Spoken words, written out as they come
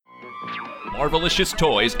Marvelicious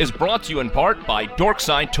Toys is brought to you in part by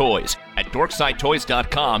Dorkside Toys. At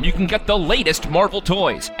DorksideToys.com, you can get the latest Marvel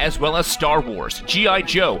toys, as well as Star Wars, G.I.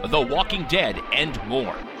 Joe, The Walking Dead, and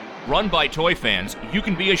more. Run by toy fans, you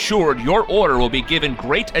can be assured your order will be given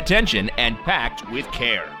great attention and packed with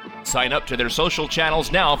care. Sign up to their social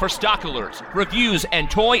channels now for stock alerts, reviews,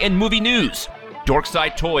 and toy and movie news.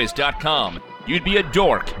 DorksideToys.com. You'd be a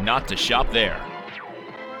dork not to shop there.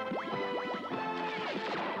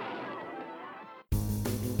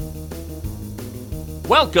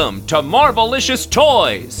 Welcome to Marvelicious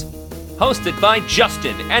Toys, hosted by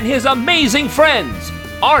Justin and his amazing friends,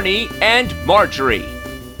 Arnie and Marjorie.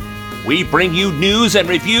 We bring you news and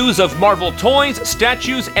reviews of Marvel toys,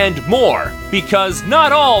 statues, and more, because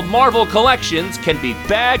not all Marvel collections can be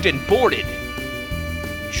bagged and boarded.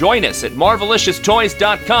 Join us at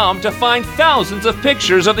MarveliciousToys.com to find thousands of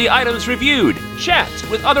pictures of the items reviewed, chat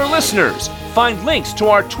with other listeners, find links to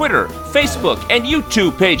our Twitter, Facebook, and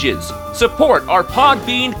YouTube pages, support our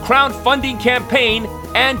Podbean crowdfunding campaign,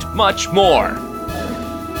 and much more.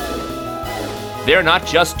 They're not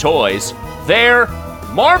just toys, they're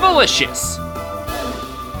Marvelicious!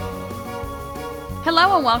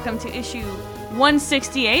 Hello and welcome to issue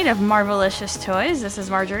 168 of Marvelicious Toys. This is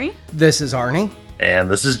Marjorie. This is Arnie.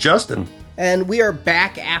 And this is Justin. And we are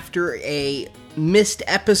back after a missed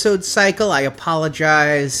episode cycle. I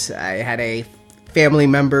apologize. I had a family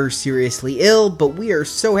member seriously ill, but we are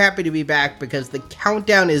so happy to be back because the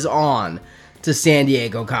countdown is on to San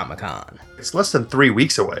Diego Comic-Con. It's less than 3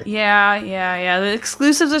 weeks away. Yeah. The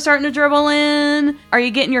exclusives are starting to dribble in. Are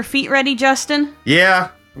you getting your feet ready, Justin? Yeah,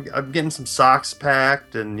 I'm getting some socks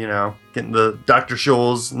packed and, getting the Dr.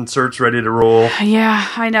 Scholl's inserts ready to roll. Yeah,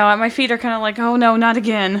 I know. My feet are kind of like, oh no, not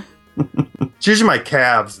again. It's usually my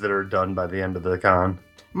calves that are done by the end of the con.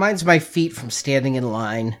 Mine's my feet from standing in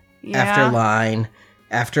line, Yeah. after line,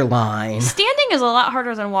 after line. Standing is a lot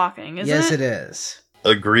harder than walking, isn't it? Yes, it is.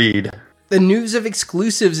 Agreed. The news of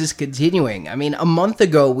exclusives is continuing. I mean, a month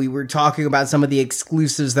ago, we were talking about some of the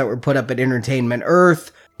exclusives that were put up at Entertainment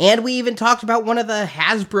Earth, and we even talked about one of the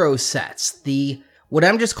Hasbro sets, what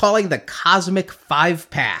I'm just calling the Cosmic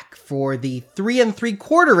 5-pack for the 3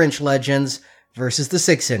 3/4 inch Legends versus the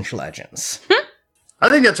 6-inch Legends. I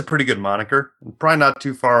think that's a pretty good moniker. Probably not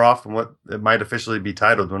too far off from what it might officially be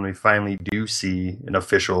titled when we finally do see an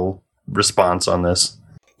official response on this.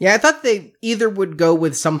 Yeah, I thought they either would go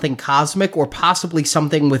with something cosmic or possibly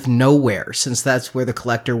something with nowhere, since that's where the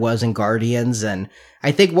Collector was in Guardians, and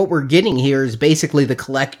I think what we're getting here is basically the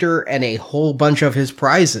Collector and a whole bunch of his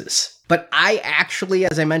prizes. But I actually,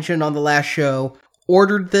 as I mentioned on the last show,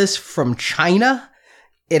 ordered this from China.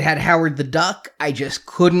 It had Howard the Duck. I just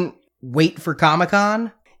couldn't wait for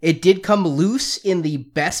Comic-Con. It did come loose in the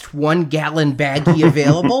best 1-gallon baggie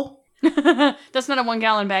available. That's not a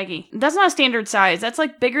 1-gallon baggie. That's not a standard size. That's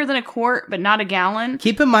like bigger than a quart, but not a gallon.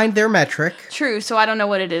 Keep in mind their metric. True, so I don't know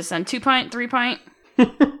what it is then. 2 pint, 3 pint?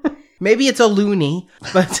 Maybe it's a loony,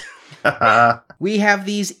 but we have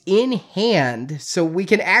these in hand, so we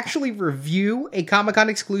can actually review a Comic-Con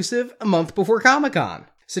exclusive a month before Comic-Con.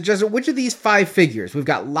 So Justin, which of these 5 figures? We've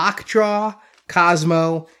got Lockjaw,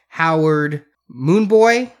 Cosmo, Howard,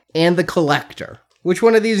 Moonboy, and the Collector. Which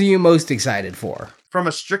one of these are you most excited for? From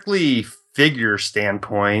a strictly figure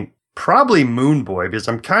standpoint, probably Moonboy, because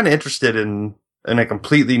I'm kind of interested in a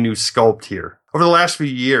completely new sculpt here. Over the last few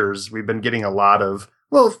years, we've been getting a lot of,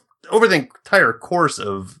 over the entire course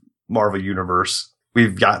of Marvel Universe,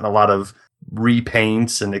 we've gotten a lot of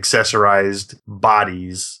repaints and accessorized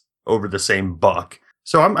bodies over the same buck.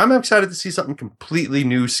 So I'm excited to see something completely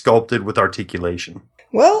new sculpted with articulation.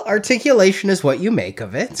 Well, articulation is what you make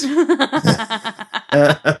of it.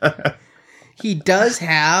 He does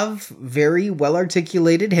have very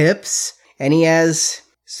well-articulated hips, and he has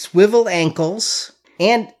swivel ankles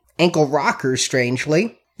and ankle rockers,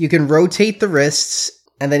 strangely. You can rotate the wrists,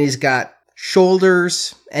 and then he's got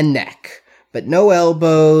shoulders and neck, but no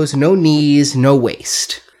elbows, no knees, no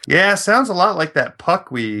waist. Yeah, sounds a lot like that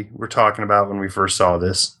puck we were talking about when we first saw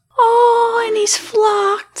this. Oh, and he's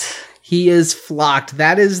flocked. He is flocked.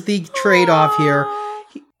 That is the trade-off here.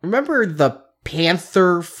 Remember the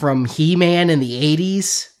Panther from He-Man in the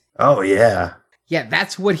 80s? Oh, yeah. Yeah,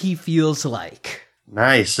 that's what he feels like.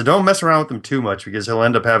 Nice. So don't mess around with him too much because he'll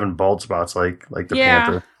end up having bald spots like the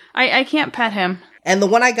Panther. I can't pet him. And the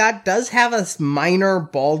one I got does have a minor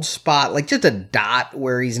bald spot, like just a dot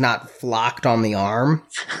where he's not flocked on the arm.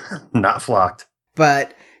 Not flocked.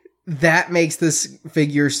 But that makes this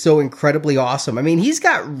figure so incredibly awesome. I mean, he's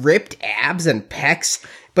got ripped abs and pecs,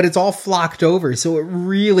 but it's all flocked over, so it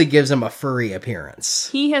really gives him a furry appearance.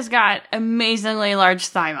 He has got amazingly large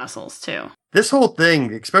thigh muscles, too. This whole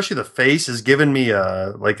thing, especially the face, is giving me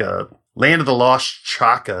a Land of the Lost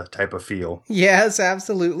Chaka type of feel. Yes,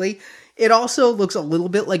 absolutely. It also looks a little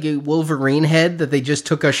bit like a Wolverine head that they just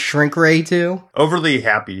took a shrink ray to. Overly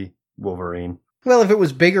happy Wolverine. Well, if it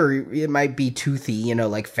was bigger, it might be toothy,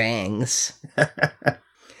 like fangs.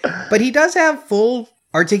 But he does have full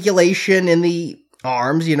articulation in the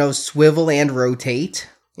arms, swivel and rotate.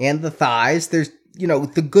 And the thighs. There's,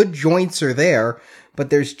 the good joints are there, but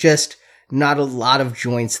there's just not a lot of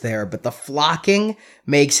joints there. But the flocking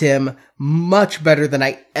makes him much better than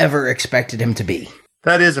I ever expected him to be.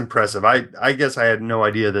 That is impressive. I guess I had no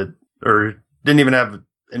idea or didn't even have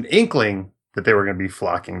an inkling that they were going to be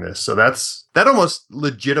flocking this. So that almost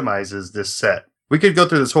legitimizes this set. We could go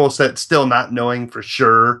through this whole set still not knowing for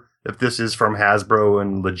sure if this is from Hasbro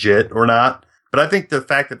and legit or not. But I think the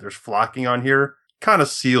fact that there's flocking on here kind of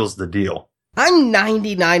seals the deal. I'm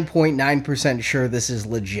 99.9% sure this is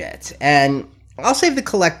legit, and I'll save the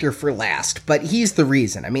collector for last, but he's the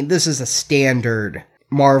reason. I mean, this is a standard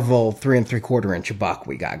Marvel 3 3/4 inch buck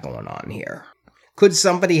we got going on here. Could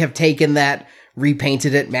somebody have taken that,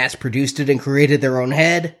 repainted it, mass-produced it, and created their own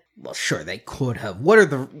head? Well, sure, they could have. What are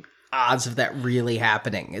the odds of that really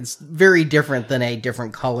happening? It's very different than a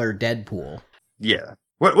different color Deadpool. Yeah.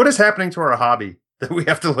 What is happening to our hobby that we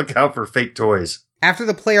have to look out for fake toys? After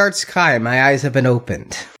the Play Art Sky, my eyes have been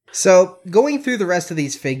opened. So, going through the rest of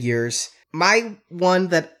these figures, my one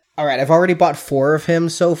that... Alright, I've already bought 4 of him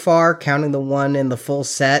so far, counting the one in the full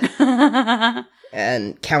set.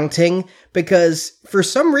 And counting, because for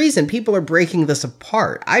some reason, people are breaking this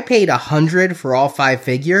apart. I paid $100 for all 5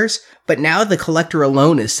 figures, but now the collector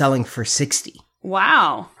alone is selling for $60.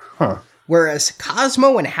 Wow. Huh. Whereas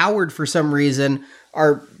Cosmo and Howard, for some reason,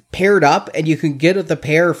 are paired up, and you can get the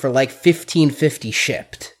pair for like $15.50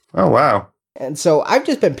 shipped. Oh, wow. And so I've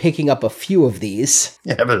just been picking up a few of these.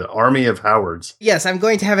 You have an army of Howards. Yes, I'm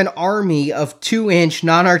going to have an army of 2-inch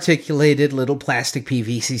non-articulated little plastic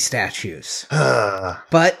PVC statues.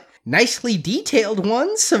 But nicely detailed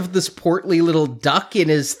ones of this portly little duck in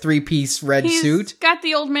his 3-piece red suit. He's got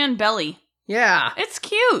the old man belly. Yeah. It's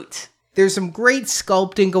cute. There's some great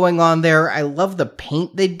sculpting going on there. I love the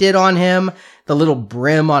paint they did on him, the little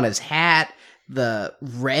brim on his hat, the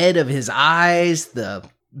red of his eyes, the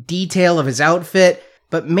detail of his outfit.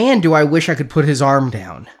 But man, do I wish I could put his arm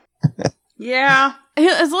down. Yeah.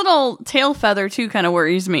 His little tail feather, too, kind of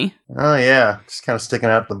worries me. Oh, yeah. Just kind of sticking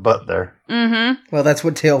out the butt there. Mm-hmm. Well, that's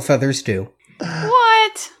what tail feathers do.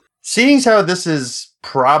 What? Seeing as how this is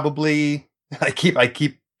probably... I keep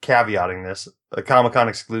caveating this, a Comic-Con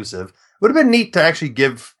exclusive. Would have been neat to actually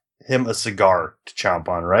give him a cigar to chomp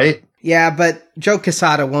on, right? Yeah, but Joe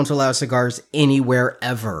Quesada won't allow cigars anywhere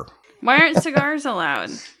ever. Why aren't cigars allowed?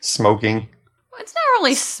 Smoking. Well, it's not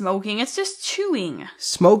really smoking, it's just chewing.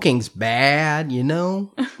 Smoking's bad,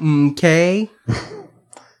 Okay?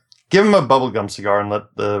 Give him a bubblegum cigar and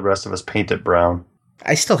let the rest of us paint it brown.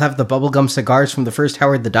 I still have the bubblegum cigars from the first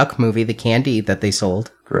Howard the Duck movie, the candy that they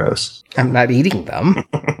sold. Gross. I'm not eating them.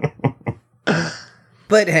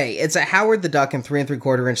 But hey, it's a Howard the Duck in 3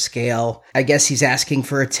 3/4 inch scale. I guess he's asking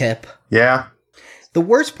for a tip. Yeah. The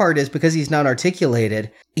worst part is because he's not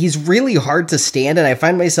articulated, he's really hard to stand, and I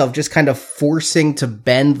find myself just kind of forcing to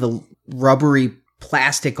bend the rubbery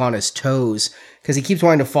plastic on his toes because he keeps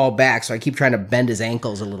wanting to fall back, so I keep trying to bend his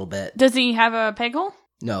ankles a little bit. Does he have a peg hole?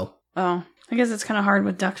 No. Oh, I guess it's kind of hard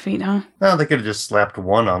with duck feet, huh? Well, they could have just slapped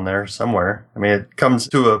one on there somewhere. I mean, it comes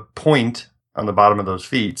to a point on the bottom of those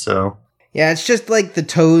feet, so... Yeah, it's just like the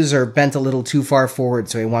toes are bent a little too far forward,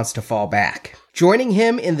 so he wants to fall back. Joining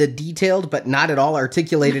him in the detailed but not at all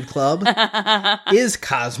articulated club is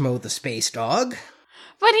Cosmo the Space Dog.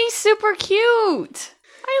 But he's super cute.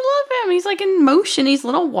 I love him. He's like in motion. He's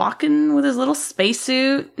little walking with his little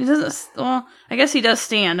spacesuit. He doesn't, well, I guess he does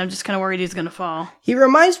stand. I'm just kind of worried he's going to fall. He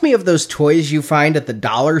reminds me of those toys you find at the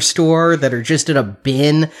dollar store that are just in a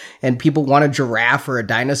bin and people want a giraffe or a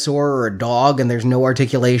dinosaur or a dog and there's no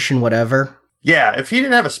articulation, whatever. Yeah, if he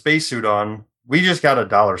didn't have a spacesuit on, we just got a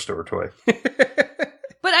dollar store toy.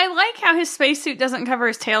 But I like how his spacesuit doesn't cover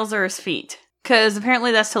his tails or his feet. Because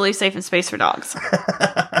apparently that's totally safe in space for dogs.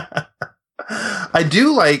 I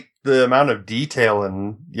do like the amount of detail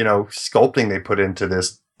and, sculpting they put into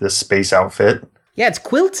this space outfit. Yeah, it's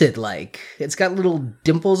quilted like. It's got little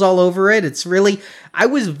dimples all over it. It's really... I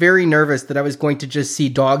was very nervous that I was going to just see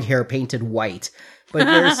dog hair painted white. But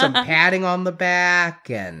there's some padding on the back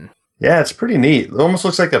and... Yeah, it's pretty neat. It almost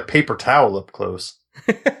looks like a paper towel up close.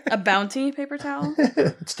 A Bounty paper towel?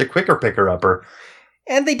 It's the quicker picker-upper.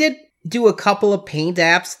 And they did do a couple of paint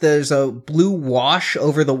apps. There's a blue wash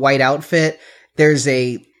over the white outfit. There's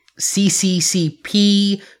a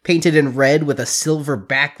CCCP painted in red with a silver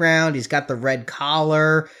background. He's got the red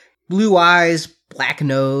collar, blue eyes, black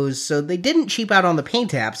nose. So they didn't cheap out on the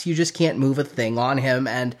paint apps. You just can't move a thing on him.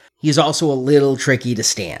 And he's also a little tricky to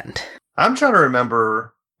stand. I'm trying to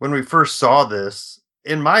remember when we first saw this.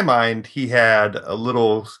 In my mind, he had a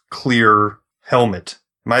little clear helmet.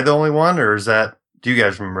 Am I the only one, or do you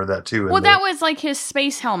guys remember that too? Well, that was like his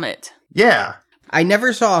space helmet. Yeah. I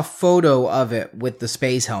never saw a photo of it with the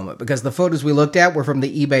space helmet because the photos we looked at were from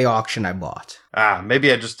the eBay auction I bought.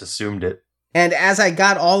 Maybe I just assumed it. And as I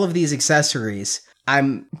got all of these accessories,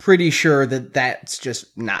 I'm pretty sure that that's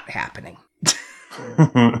just not happening.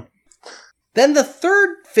 Then the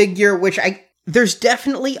third figure, which there's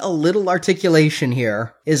definitely a little articulation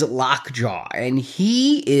here, is Lockjaw, and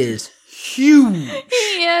he is huge.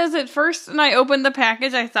 He is. At first, when I opened the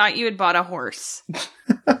package, I thought you had bought a horse.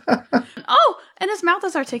 Oh, and his mouth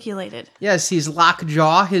is articulated. Yes, he's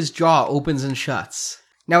Lockjaw. His jaw opens and shuts.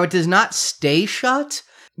 Now, it does not stay shut,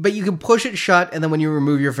 but you can push it shut, and then when you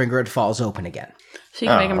remove your finger, it falls open again. So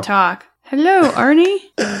you can make him talk. Hello, Arnie.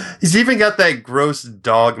 He's even got that gross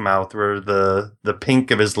dog mouth where the pink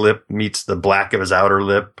of his lip meets the black of his outer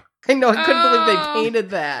lip. I know, I couldn't believe they painted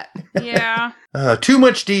that. Yeah. Too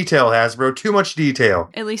much detail, Hasbro. Too much detail.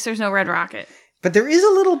 At least there's no Red Rocket. But there is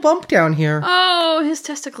a little bump down here. Oh, his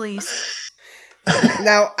testicles.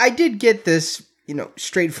 Now, I did get this,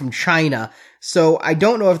 straight from China, so I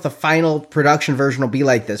don't know if the final production version will be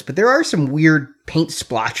like this, but there are some weird paint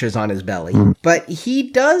splotches on his belly. But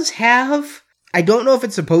he does have, I don't know if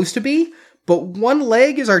it's supposed to be, but one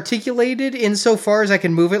leg is articulated insofar as I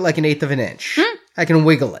can move it like 1/8 of an inch. I can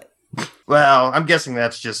wiggle it. Well, I'm guessing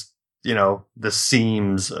that's just, the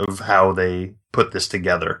seams of how they put this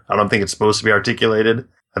together. I don't think it's supposed to be articulated.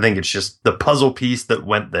 I think it's just the puzzle piece that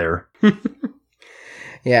went there.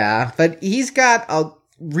 Yeah, but he's got a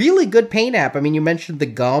really good paint app. I mean, you mentioned the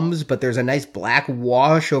gums, but there's a nice black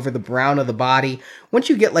wash over the brown of the body. Once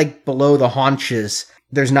you get below the haunches,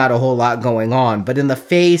 there's not a whole lot going on. But in the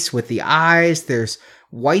face with the eyes, there's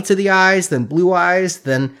whites of the eyes, then blue eyes,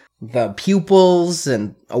 then the pupils,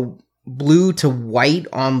 and a blue to white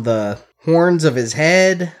on the horns of his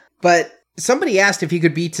head. But somebody asked if he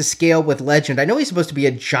could be to scale with Legend. I know he's supposed to be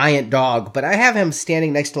a giant dog, but I have him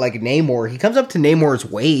standing next to Namor. He comes up to Namor's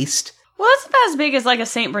waist. Well, that's about as big as a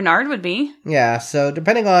Saint Bernard would be. Yeah, so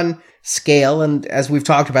depending on scale, and as we've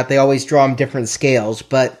talked about, they always draw him different scales,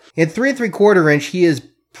 but at 3 3/4 inch, he is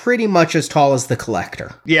pretty much as tall as the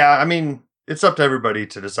Collector. Yeah, I mean, it's up to everybody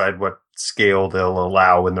to decide what scale they'll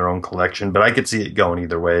allow in their own collection, but I could see it going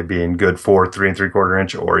either way, being good for 3 3/4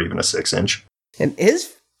 inch or even a 6 inch. And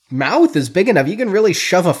his mouth is big enough, you can really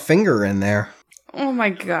shove a finger in there. Oh my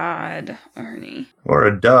god, Arnie. Or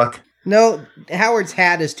a duck. No, Howard's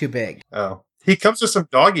hat is too big. Oh. He comes with some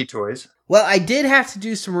doggy toys. Well, I did have to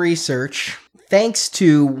do some research. Thanks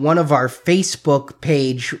to one of our Facebook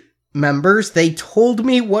page members, they told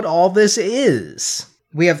me what all this is.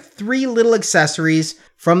 We have 3 little accessories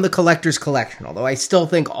from the Collector's Collection, although I still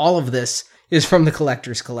think all of this is from the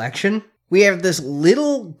Collector's Collection. We have this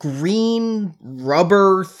little green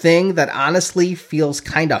rubber thing that honestly feels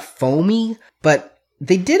kind of foamy, but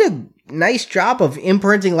they did a nice job of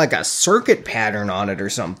imprinting a circuit pattern on it or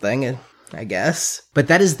something, I guess. But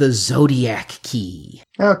that is the Zodiac key.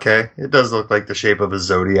 Okay, it does look like the shape of a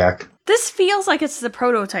zodiac. This feels like it's the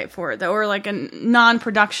prototype for it, though, or a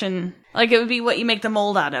non-production. It would be what you make the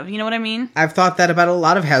mold out of. You know what I mean? I've thought that about a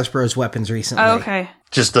lot of Hasbro's weapons recently. Oh, okay.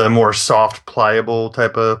 Just a more soft, pliable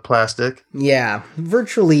type of plastic. Yeah,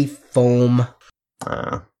 virtually foam.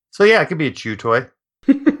 So yeah, it could be a chew toy.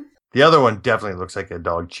 The other one definitely looks like a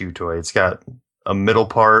dog chew toy. It's got a middle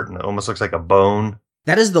part and it almost looks like a bone.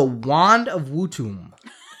 That is the Wand of Wutum.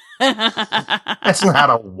 That's not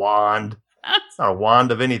a wand. It's not a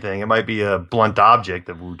wand of anything. It might be a blunt object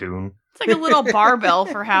of Wutum. It's like a little barbell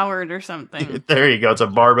for Howard or something. There you go. It's a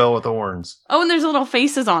barbell with horns. Oh, and there's little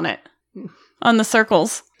faces on it. On the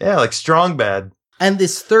circles. Yeah, like Strong Bad. And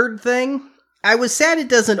this third thing, I was sad it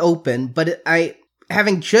doesn't open, but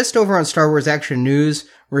having just over on Star Wars Action News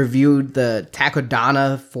reviewed the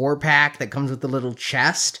Takodana 4-pack that comes with the little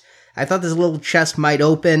chest, I thought this little chest might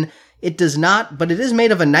open. It does not, but it is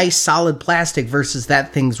made of a nice solid plastic versus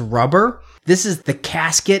that thing's rubber. This is the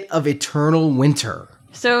Casket of Eternal Winter.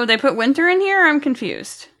 So they put winter in here? I'm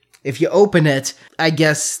confused. If you open it, I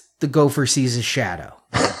guess the gopher sees a shadow.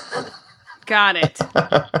 Got it.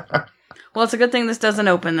 Well, it's a good thing this doesn't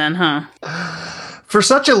open then, huh? For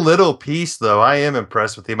such a little piece, though, I am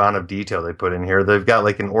impressed with the amount of detail they put in here. They've got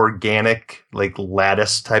an organic,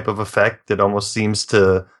 lattice type of effect that almost seems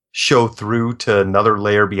to show through to another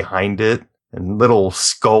layer behind it. and little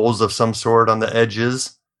skulls of some sort on the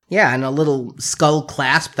edges. Yeah, and a little skull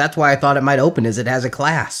clasp. That's why I thought it might open, is it has a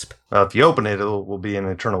clasp. If you open it, it will be an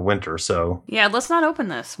eternal winter, so... Yeah, let's not open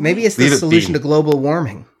this. Maybe it's the solution to global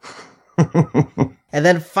warming. And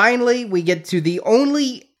then finally, we get to the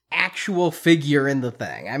only actual figure in the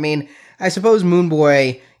thing. I mean, I suppose Moon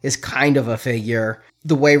Boy is kind of a figure,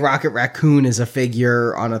 the way Rocket Raccoon is a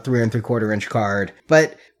figure on a 3 3/4 inch card.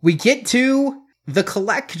 But we get to the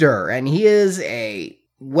Collector, and he is a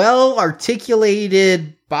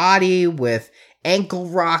well-articulated body with ankle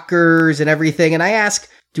rockers and everything. And I ask,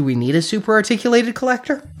 do we need a super articulated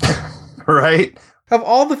Collector? Right? Of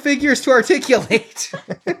all the figures to articulate.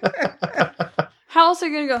 How else are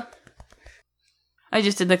you going to go? I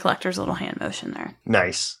just did the Collector's little hand motion there.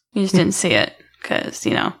 Nice. You just didn't see it because,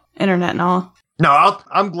 internet and all. No,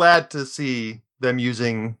 I'm glad to see them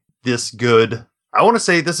using this good. I want to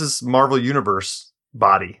say this is Marvel Universe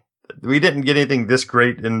body. We didn't get anything this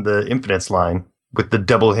great in the Infinites line with the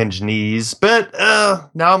double hinged knees, but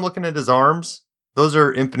now I'm looking at his arms. Those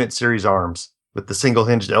are Infinite Series arms with the single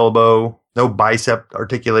hinged elbow, no bicep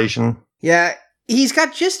articulation. Yeah, he's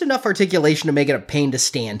got just enough articulation to make it a pain to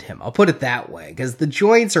stand him. I'll put it that way, because the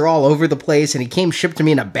joints are all over the place, and he came shipped to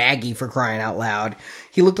me in a baggie, for crying out loud.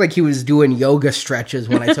 He looked like he was doing yoga stretches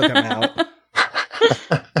when I took him out.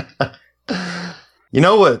 You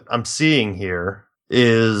know what I'm seeing here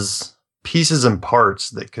is pieces and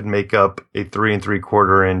parts that could make up a 3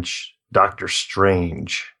 3/4 inch Doctor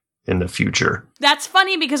Strange in the future. That's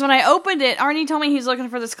funny because when I opened it, Arnie told me he's looking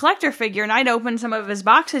for this Collector figure, and I'd opened some of his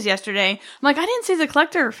boxes yesterday. I'm like, I didn't see the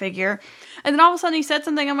Collector figure. And then all of a sudden he said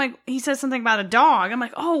something, he said something about a dog. I'm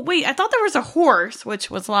like, oh, wait, I thought there was a horse, which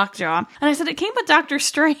was Lockjaw. And I said, it came with Doctor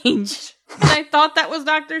Strange. And I thought that was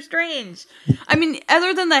Doctor Strange. I mean,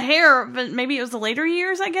 other than the hair, but maybe it was the later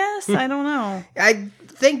years, I guess? I don't know. I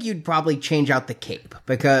think you'd probably change out the cape,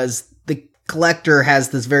 because the Collector has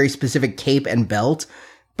this very specific cape and belt.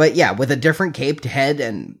 But yeah, with a different caped head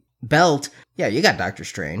and belt, yeah, you got Doctor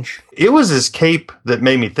Strange. It was his cape that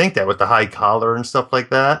made me think that, with the high collar and stuff like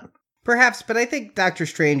that. Perhaps, but I think Doctor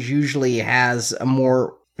Strange usually has a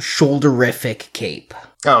more shoulderific cape.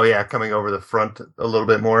 Oh yeah, coming over the front a little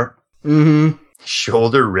bit more. Mm-hmm.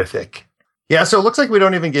 Shoulderific. Yeah, so it looks like we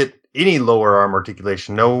don't even get any lower arm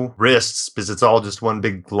articulation, no wrists, because it's all just one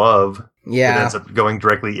big glove. Yeah. That ends up going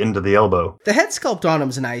directly into the elbow. The head sculpt on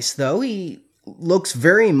him's nice, though. He looks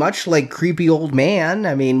very much like creepy old man.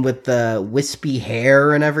 I mean, with the wispy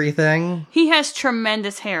hair and everything. He has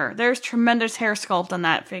tremendous hair. There's tremendous hair sculpt on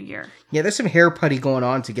that figure. Yeah, there's some hair putty going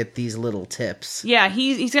on to get these little tips. Yeah,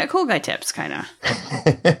 he's got cool guy tips, kind of.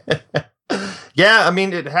 Yeah, I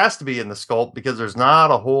mean, it has to be in the sculpt because there's not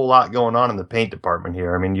a whole lot going on in the paint department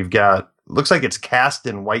here. I mean, you've got, looks like it's cast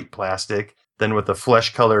in white plastic, then with a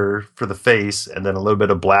flesh color for the face, and then a little bit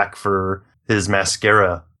of black for his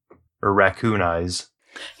mascara or raccoon eyes.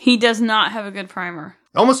 He does not have a good primer.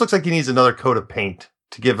 Almost looks like he needs another coat of paint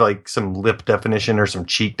to give like some lip definition or some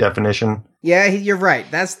cheek definition. Yeah, you're right.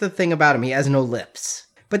 That's the thing about him. He has no lips.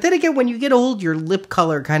 But then again, when you get old, your lip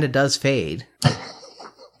color kind of does fade.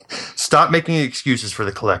 Stop making excuses for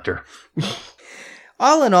the Collector.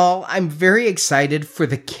 All in all, I'm very excited for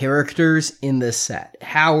the characters in this set.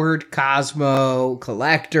 Howard, Cosmo,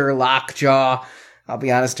 Collector, Lockjaw. I'll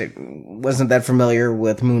be honest, I wasn't that familiar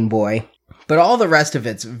with Moon Boy. But all the rest of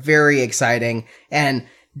it's very exciting. And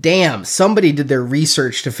damn, somebody did their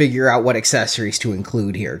research to figure out what accessories to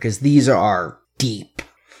include here, because these are deep.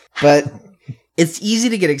 But it's easy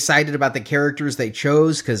to get excited about the characters they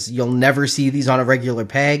chose, because you'll never see these on a regular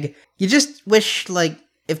peg. You just wish, like,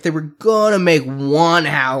 if they were gonna make one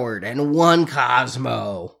Howard and one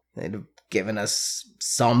Cosmo, they'd have given us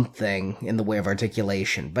something in the way of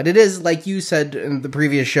articulation. But it is, like you said in the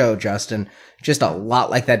previous show, Justin, just a lot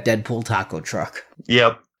like that Deadpool taco truck.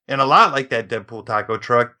 Yep. And a lot like that Deadpool taco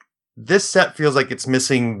truck, this set feels like it's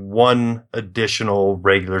missing one additional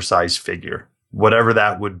regular size figure, whatever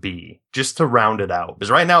that would be, just to round it out. Because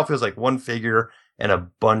right now it feels like one figure and a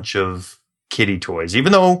bunch of kitty toys.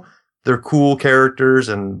 Even though they're cool characters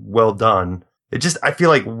and well done, I feel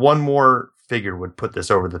like one more figure would put this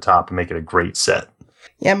over the top and make it a great set.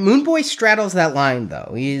 Yeah, Moon Boy straddles that line,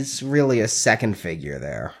 though. He's really a second figure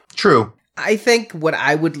there. True. I think what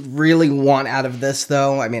I would really want out of this,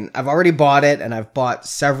 though, I mean, I've already bought it, and I've bought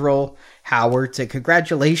several Howards, and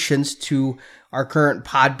congratulations to our current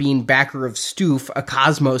Podbean backer of Stoof, a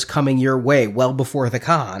Cosmos coming your way well before the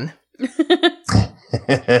con.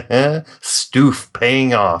 Stoof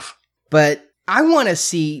paying off. But I want to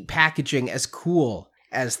see packaging as cool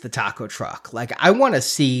as the taco truck. Like, I want to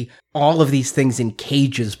see all of these things in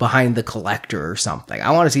cages behind the collector or something.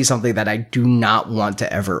 I want to see something that I do not want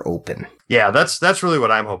to ever open. Yeah, that's really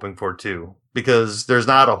what I'm hoping for too, because there's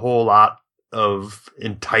not a whole lot of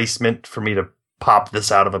enticement for me to pop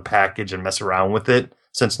this out of a package and mess around with it,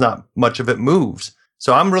 since not much of it moves.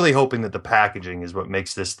 So I'm really hoping that the packaging is what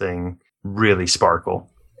makes this thing really sparkle.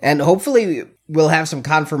 And hopefully we'll have some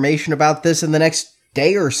confirmation about this in the next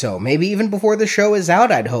day or so. Maybe even before the show is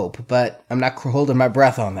out, I'd hope. But I'm not holding my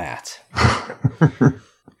breath on that.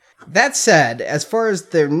 That said, as far as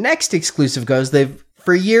their next exclusive goes, they've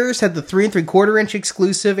for years had the 3 3/4 inch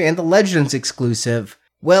exclusive and the Legends exclusive.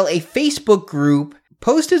 Well, a Facebook group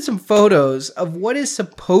posted some photos of what is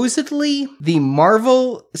supposedly the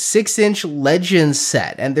Marvel 6-inch Legends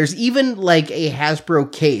set. And there's even like a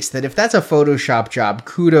Hasbro case that if that's a Photoshop job,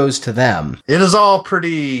 kudos to them. It is all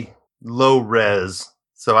pretty low res,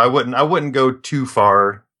 so I wouldn't go too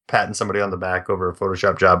far patting somebody on the back over a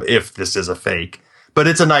Photoshop job if this is a fake. But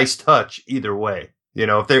it's a nice touch either way. You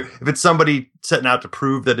know, if it's somebody setting out to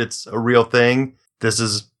prove that it's a real thing, this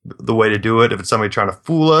is the way to do it. If it's somebody trying to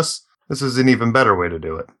fool us, this is an even better way to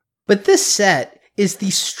do it. But this set is the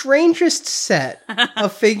strangest set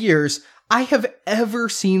of figures I have ever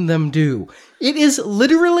seen them do. It is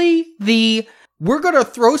literally we're going to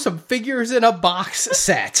throw some figures in a box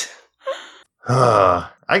set.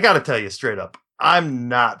 I got to tell you straight up, I'm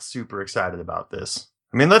not super excited about this.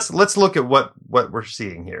 I mean, let's look at what we're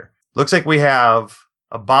seeing here. Looks like we have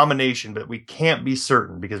Abomination, but we can't be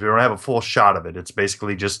certain because we don't have a full shot of it. It's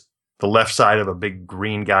basically just the left side of a big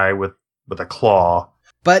green guy with a claw.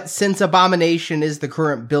 But since Abomination is the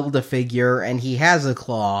current Build-A-Figure and he has a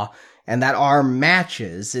claw and that arm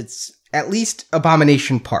matches, it's at least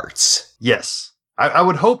Abomination parts. Yes. I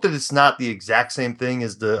would hope that it's not the exact same thing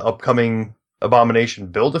as the upcoming Abomination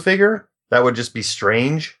Build-A-Figure. That would just be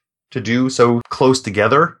strange to do so close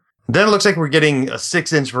together. Then it looks like we're getting a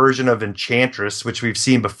 6-inch version of Enchantress, which we've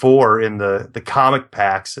seen before in the comic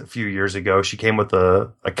packs a few years ago. She came with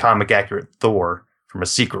a comic-accurate Thor from a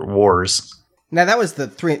Secret Wars. Now, that was the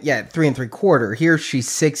 3 3/4. Here she's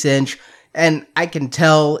 6-inch, and I can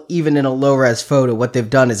tell, even in a low-res photo, what they've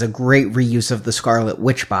done is a great reuse of the Scarlet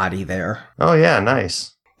Witch body there. Oh, yeah,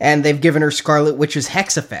 nice. And they've given her Scarlet Witch's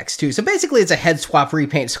hex effects, too. So basically, it's a head swap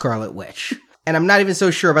repaint Scarlet Witch. And I'm not even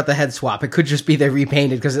so sure about the head swap. It could just be they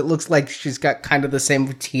repainted, because it looks like she's got kind of the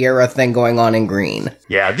same tiara thing going on in green.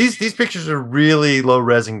 Yeah, these pictures are really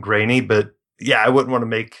low-res and grainy, but yeah, I wouldn't want to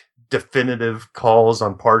make definitive calls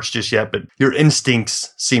on parts just yet, but your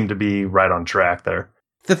instincts seem to be right on track there.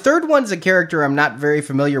 The third one's a character I'm not very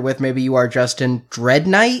familiar with. Maybe you are, Justin. Dread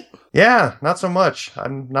Knight? Yeah, not so much.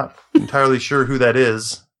 I'm not entirely sure who that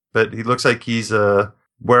is, but he looks like he's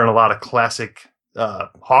wearing a lot of classic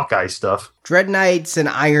Hawkeye stuff. Dread Knight's an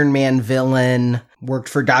Iron Man villain, worked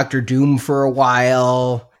for Doctor Doom for a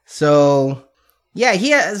while. So, yeah,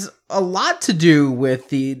 he has a lot to do with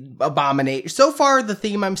the Abomination. So far, the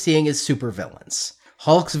theme I'm seeing is supervillains.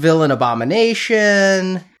 Hulk's villain,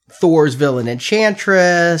 Abomination. Thor's villain,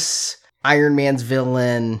 Enchantress. Iron Man's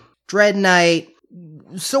villain, Dread Knight.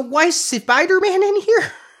 So why is Spider-Man in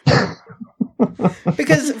here?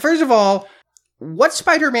 Because, first of all, what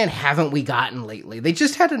Spider-Man haven't we gotten lately? They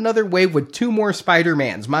just had another wave with 2 more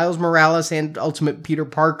Spider-Mans. Miles Morales and Ultimate Peter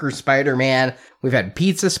Parker Spider-Man. We've had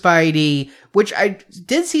Pizza Spidey, which I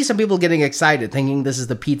did see some people getting excited, thinking this is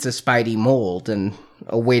the Pizza Spidey mold and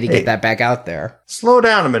a way to get that back out there. Slow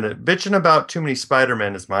down a minute. Bitching about too many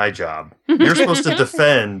Spider-Men is my job. You're supposed to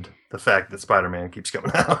defend the fact that Spider-Man keeps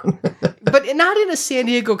coming out. But not in a San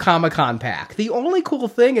Diego Comic-Con pack. The only cool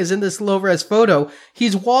thing is in this low-res photo,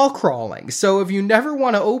 he's wall crawling. So if you never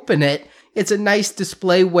want to open it, it's a nice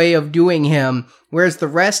display way of doing him, whereas the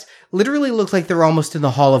rest literally look like they're almost in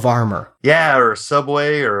the Hall of Armor. Yeah, or a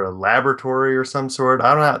subway or a laboratory or some sort.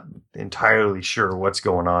 I'm not entirely sure what's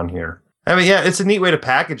going on here. I mean, yeah, it's a neat way to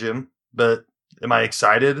package him, but am I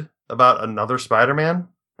excited about another Spider-Man?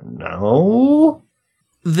 No.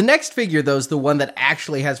 The next figure, though, is the one that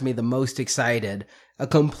actually has me the most excited. A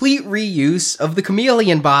complete reuse of the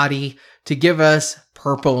chameleon body to give us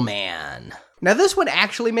Purple Man. Now, this one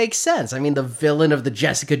actually makes sense. I mean, the villain of the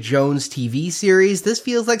Jessica Jones TV series, this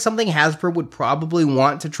feels like something Hasbro would probably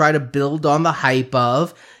want to try to build on the hype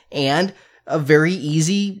of, and a very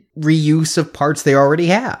easy reuse of parts they already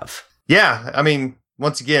have. Yeah, I mean,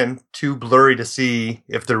 once again, too blurry to see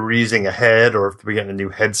if they're reusing a head or if we're getting a new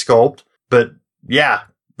head sculpt. But yeah,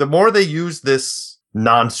 the more they use this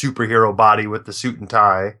non-superhero body with the suit and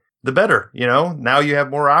tie, the better. You know, now you have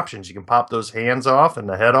more options. You can pop those hands off and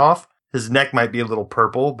the head off. His neck might be a little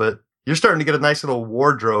purple, but You're starting to get a nice little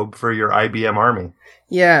wardrobe for your IBM army.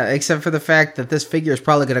 Yeah, except for the fact that this figure is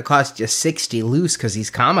probably going to cost you $60 loose because he's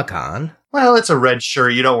Comic-Con. Well, it's a red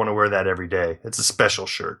shirt. You don't want to wear that every day. It's a special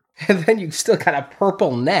shirt. And then you still got a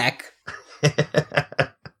purple neck.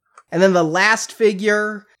 And then the last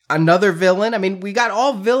figure, another villain. I mean, we got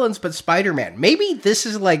all villains but Spider-Man. Maybe this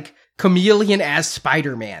is like Chameleon as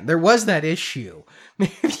Spider-Man. There was that issue.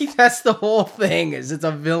 Maybe that's the whole thing, is it's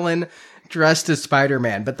a villain dressed as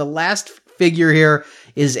Spider-Man. But the last figure here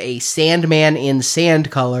is a Sandman in sand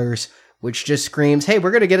colors, which just screams, hey,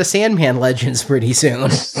 we're going to get a Sandman Legends pretty soon.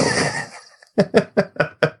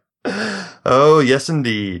 Oh, yes,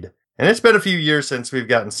 indeed. And it's been a few years since we've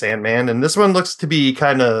gotten Sandman, and this one looks to be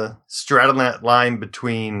kind of straddling that line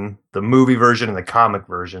between the movie version and the comic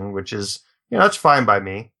version, which is, that's fine by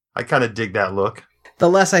me. I kind of dig that look. The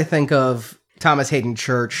less I think of Thomas Hayden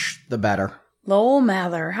Church, the better. Lowell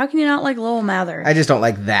Mather. How can you not like Lowell Mather? I just don't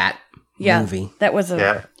like that movie. That was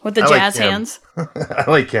with the jazz hands. I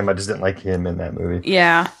like him. I just didn't like him in that movie.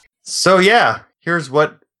 Yeah. So, here's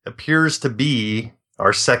what appears to be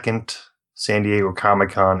our second San Diego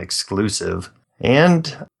Comic-Con exclusive.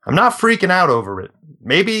 And I'm not freaking out over it.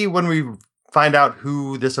 Maybe when we find out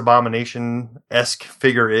who this Abomination-esque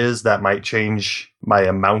figure is, that might change my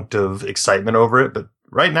amount of excitement over it. But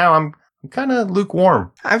right now, I'm kind of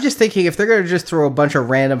lukewarm. I'm just thinking, if they're going to just throw a bunch of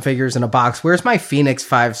random figures in a box, where's my Phoenix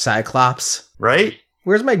 5 Cyclops? Right?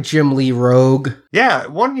 Where's my Jim Lee Rogue? Yeah,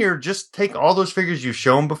 one year, just take all those figures you've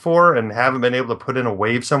shown before and haven't been able to put in a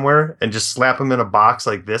wave somewhere and just slap them in a box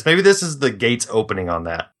like this. Maybe this is the gates opening on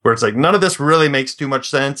that, where it's like, none of this really makes too much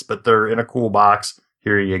sense, but they're in a cool box.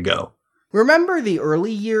 Here you go. Remember the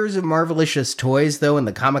early years of Marvelicious Toys, though, and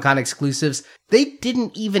the Comic-Con exclusives? They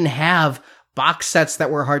didn't even have box sets that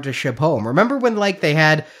were hard to ship home. Remember when, they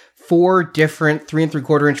had 4 different 3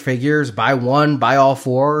 3/4 inch figures, buy one, buy all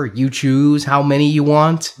 4, you choose how many you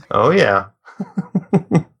want? Oh, yeah.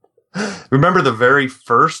 Remember the very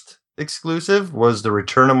first exclusive was the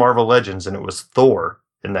Return of Marvel Legends, and it was Thor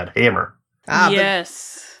in that hammer.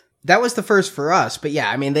 Yes. That was the first for us, but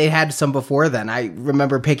yeah, I mean, they had some before then. I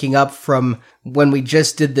remember picking up from when we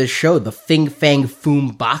just did this show, the Fing Fang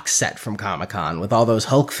Foom box set from Comic-Con with all those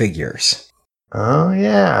Hulk figures. Oh,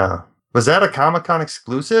 yeah. Was that a Comic-Con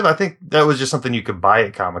exclusive? I think that was just something you could buy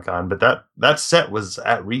at Comic-Con, but that set was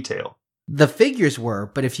at retail. The figures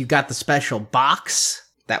were, but if you got the special box,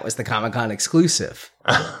 that was the Comic-Con exclusive.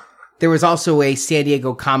 There was also a San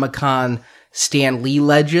Diego Comic-Con Stan Lee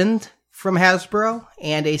Legend from Hasbro,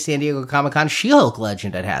 and a San Diego Comic-Con She-Hulk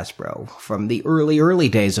Legend at Hasbro from the early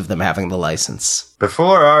days of them having the license.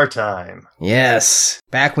 Before our time. Yes,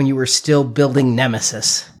 back when you were still building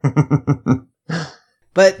Nemesis.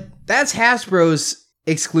 But that's Hasbro's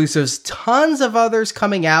exclusives. Tons of others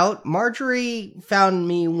coming out. Marjorie found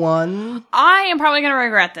me one. I am probably going to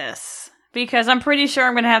regret this, because I'm pretty sure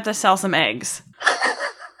I'm going to have to sell some eggs.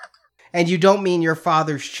 And you don't mean your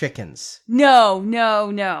father's chickens.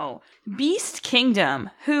 No. Beast Kingdom,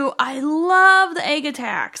 who I love the egg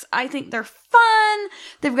attacks. I think they're fun.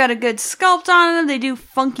 They've got a good sculpt on them. They do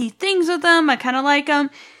funky things with them. I kind of like them.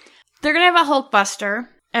 They're going to have a Hulkbuster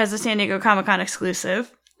as a San Diego Comic-Con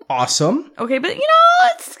exclusive. Awesome. Okay, but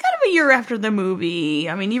it's kind of a year after the movie.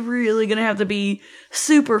 I mean, you're really going to have to be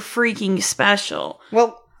super freaking special.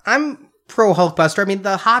 Well, I'm pro Hulkbuster. I mean,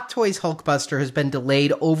 the Hot Toys Hulkbuster has been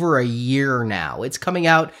delayed over a year now. It's coming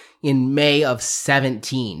out in May of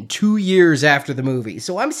 2017, 2 years after the movie.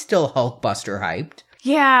 So I'm still Hulkbuster hyped.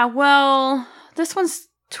 Yeah, well, this one's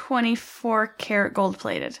 24 karat gold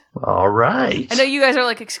plated. All right. I know you guys are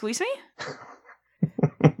like, excuse me?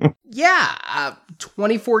 Yeah,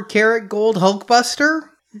 24 karat gold Hulkbuster?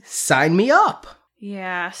 Sign me up.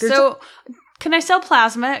 Yeah, so can I sell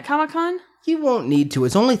plasma at Comic-Con? You won't need to.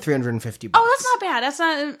 It's only $350. Oh, that's not bad. That's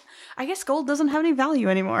not... I guess gold doesn't have any value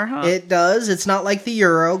anymore, huh? It does. It's not like the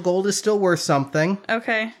euro. Gold is still worth something.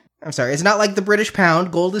 Okay. I'm sorry. It's not like the British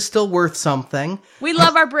pound. Gold is still worth something. We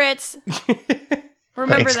love our Brits.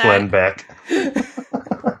 Remember Thanks, that. Glenn Beck.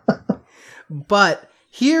 But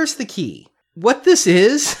here's the key. What this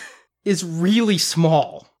is really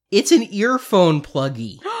small. It's an earphone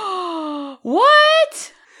pluggy.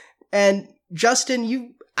 What? And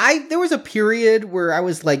Justin, there was a period where I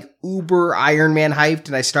was like uber Iron Man hyped,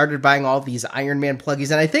 and I started buying all these Iron Man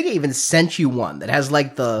pluggies, and I think I even sent you one that has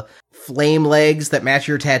like the flame legs that match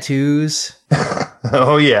your tattoos.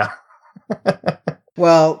 Oh, yeah.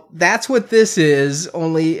 Well, that's what this is,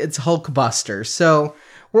 only it's Hulkbuster. So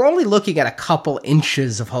we're only looking at a couple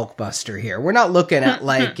inches of Hulkbuster here. We're not looking at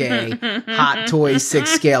like a Hot Toys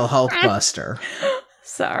 6-scale Hulkbuster.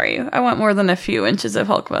 Sorry, I want more than a few inches of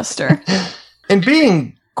Hulkbuster. And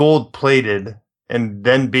being gold plated and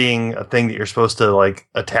then being a thing that you're supposed to like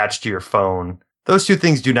attach to your phone. Those two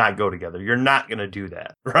things do not go together. You're not going to do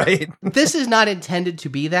that, right? This is not intended to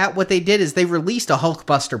be that. What they did is they released a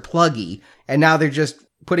Hulkbuster pluggy, and now they're just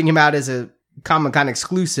putting him out as a Comic-Con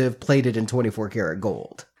exclusive plated in 24 karat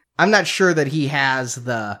gold. I'm not sure that he has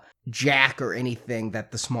the jack or anything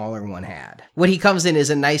that the smaller one had. What he comes in is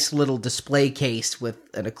a nice little display case with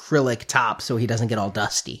an acrylic top so he doesn't get all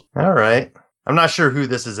dusty. All right. I'm not sure who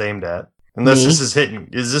this is aimed at. Unless Me? this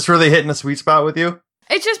is this really hitting a sweet spot with you?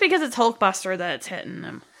 It's just because it's Hulkbuster that it's hitting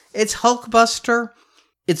him. It's Hulkbuster.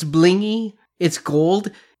 It's blingy. It's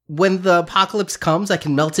gold. When the apocalypse comes, I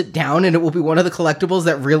can melt it down and it will be one of the collectibles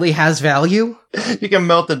that really has value. You can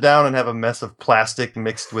melt it down and have a mess of plastic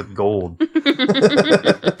mixed with gold.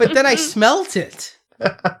 But then I smelt it.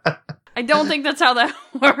 I don't think that's how that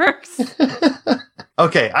works.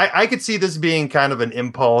 Okay, I could see this being kind of an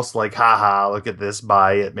impulse, like, haha, look at this,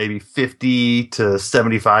 buy it, maybe $50 to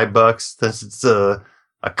 $75, since it's a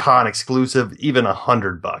con exclusive, even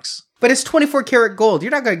 $100. But it's 24 karat gold. You're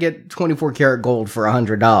not going to get 24 karat gold for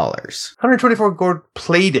 $100. 124 gold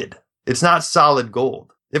plated. It's not solid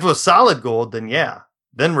gold. If it was solid gold, then yeah,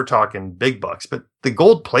 then we're talking big bucks. But the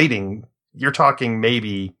gold plating, you're talking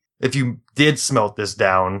maybe, if you did smelt this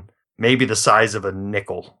down, maybe the size of a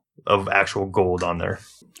nickel of actual gold on there.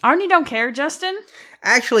 Arnie don't care, Justin?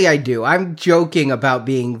 Actually, I do. I'm joking about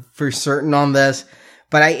being for certain on this,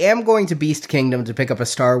 but I am going to Beast Kingdom to pick up a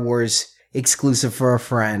Star Wars exclusive for a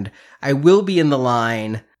friend. I will be in the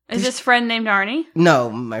line. Is this friend named Arnie? No,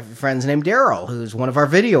 my friend's named Daryl, who's one of our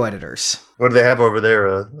video editors. What do they have over there?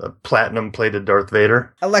 A platinum plated Darth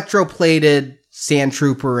Vader? Electro-plated Sand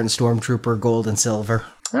Trooper and Stormtrooper, gold and silver.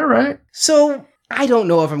 All right. So, I don't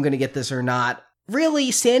know if I'm going to get this or not.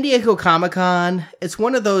 Really, San Diego Comic-Con, it's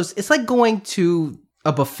one of those, it's like going to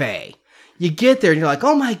a buffet. You get there and you're like,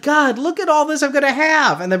 oh my god, look at all this I'm going to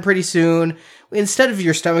have. And then pretty soon, instead of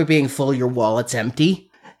your stomach being full, your wallet's empty.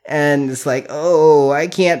 And it's like, oh, I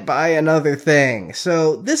can't buy another thing.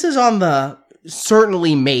 So this is on the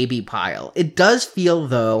certainly maybe pile. It does feel,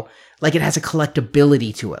 though, like it has a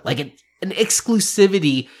collectability to it. Like an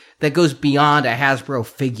exclusivity that goes beyond a Hasbro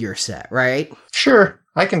figure set, right? Sure,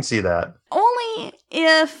 I can see that. Only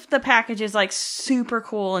if the package is like super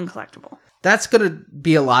cool and collectible. That's going to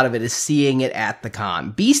be a lot of it, is seeing it at the con.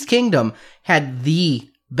 Beast Kingdom had the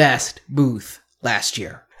best booth last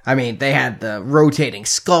year. I mean, they had the rotating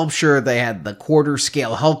sculpture, they had the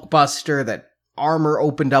quarter-scale Hulkbuster, that armor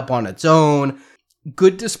opened up on its own.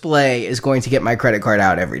 Good display is going to get my credit card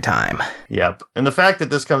out every time. Yep. And the fact that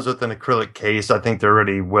this comes with an acrylic case, I think they're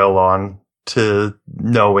already well on to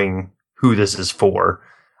knowing who this is for.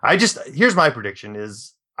 Here's my prediction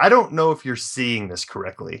is, I don't know if you're seeing this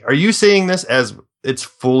correctly. Are you seeing this as it's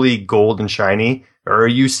fully gold and shiny? Or are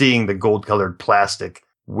you seeing the gold-colored plastic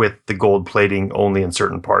with the gold plating only in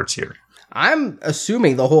certain parts here? I'm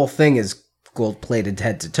assuming the whole thing is gold-plated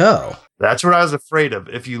head to toe. That's what I was afraid of.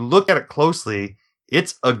 If you look at it closely,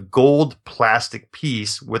 it's a gold plastic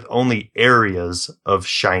piece with only areas of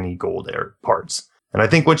shiny gold parts. And I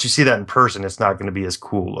think once you see that in person, it's not going to be as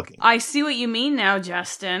cool looking. I see what you mean now,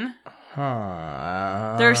 Justin.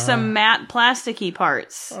 Huh. There's some matte plasticky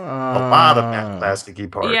parts. A lot of matte plasticky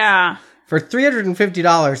parts. Yeah. For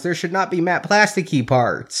 $350, there should not be matte plasticky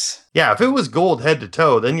parts. Yeah, if it was gold head to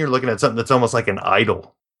toe, then you're looking at something that's almost like an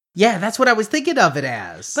idol. Yeah, that's what I was thinking of it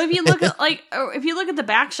as. But if you look at the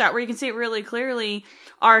back shot where you can see it really clearly,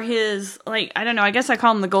 are his, like, I don't know, I guess I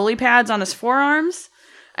call them the goalie pads on his forearms.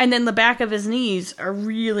 And then the back of his knees are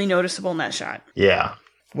really noticeable in that shot. Yeah.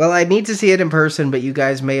 Well, I need to see it in person, but you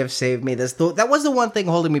guys may have saved me this. That was the one thing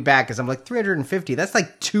holding me back, is I'm like, $350, that's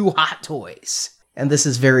like 2 Hot Toys. And this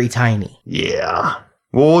is very tiny. Yeah.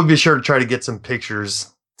 Well, we'll be sure to try to get some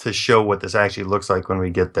pictures to show what this actually looks like when we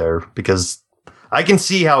get there, because I can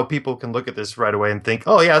see how people can look at this right away and think,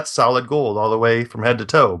 oh yeah, it's solid gold all the way from head to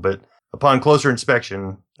toe. But upon closer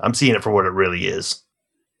inspection, I'm seeing it for what it really is.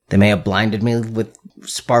 They may have blinded me with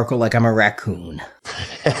sparkle like I'm a raccoon.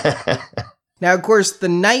 Now, of course, the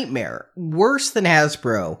nightmare, worse than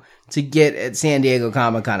Hasbro, to get at San Diego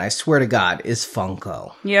Comic-Con, I swear to God, is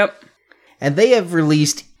Funko. Yep. And they have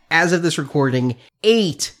released, as of this recording,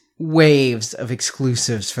 8 waves of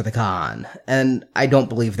exclusives for the con. And I don't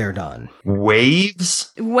believe they're done.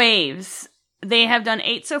 Waves? Waves. They have done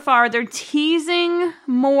 8 so far. They're teasing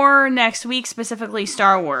more next week, specifically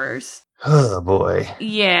Star Wars. Oh, boy.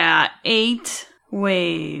 Yeah, 8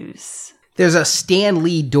 waves. There's a Stan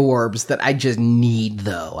Lee Dorbs that I just need,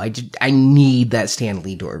 though. I need that Stan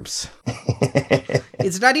Lee Dorbs.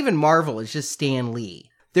 It's not even Marvel, it's just Stan Lee.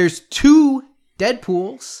 There's 2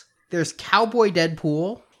 Deadpools, there's Cowboy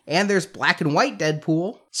Deadpool, and there's Black and White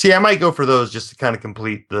Deadpool. See, I might go for those just to kind of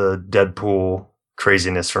complete the Deadpool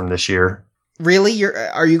craziness from this year. Really?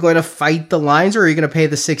 Are you going to fight the lines, or are you going to pay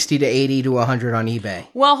the 60 to 80 to 100 on eBay?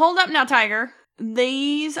 Well, hold up now, Tiger.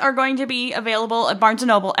 These are going to be available at Barnes &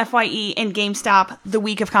 Noble, FYE, and GameStop the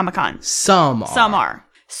week of Comic-Con. Some are.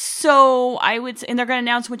 So I would say, and they're going to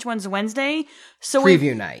announce which one's Wednesday. So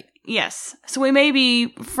Preview night. Yes. So we may be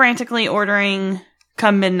frantically ordering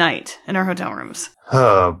come midnight in our hotel rooms.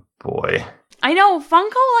 Oh, boy. I know.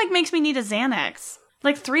 Funko, makes me need a Xanax.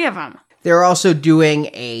 3 of them. They're also doing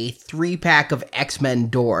a 3-pack of X-Men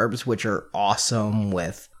Dorbs, which are awesome,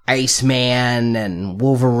 with Iceman and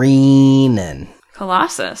Wolverine and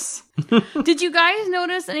Colossus. Did you guys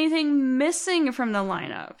notice anything missing from the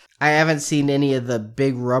lineup? I haven't seen any of the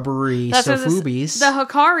big rubbery Sofubies. The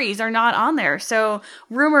Hikaris are not on there, so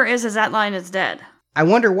rumor is that line is dead. I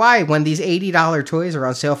wonder why, when these $80 toys are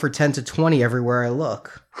on sale for 10 to 20 everywhere I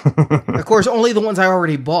look. Of course, only the ones I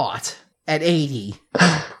already bought at 80.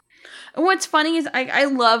 What's funny is I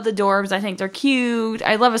love the Dorbs. I think they're cute.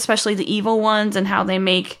 I love especially the evil ones and how they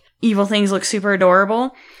make evil things look super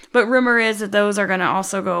adorable. But rumor is that those are going to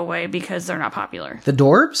also go away because they're not popular. The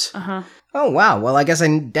Dorbs? Uh-huh. Oh, wow. Well, I guess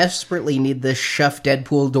I desperately need the Chef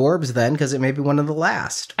Deadpool Dorbs then, because it may be one of the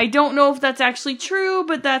last. I don't know if that's actually true,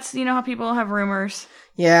 but that's, how people have rumors.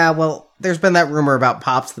 Yeah, well, there's been that rumor about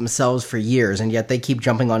Pops themselves for years, and yet they keep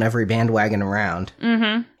jumping on every bandwagon around.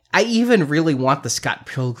 Mm-hmm. I even really want the Scott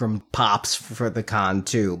Pilgrim Pops for the con,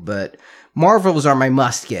 too, but Marvels are my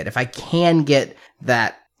must-get. If I can get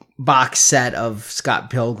that box set of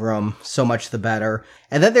Scott Pilgrim, so much the better.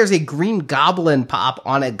 And then there's a Green Goblin Pop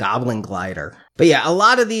on a Goblin Glider. But yeah, a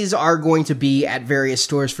lot of these are going to be at various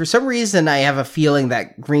stores. For some reason, I have a feeling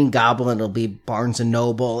that Green Goblin will be Barnes &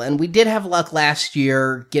 Noble, and we did have luck last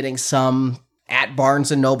year getting some at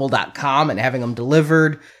barnesandnoble.com and having them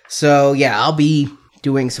delivered. So yeah, I'll be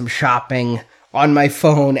doing some shopping on my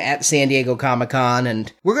phone at San Diego Comic-Con,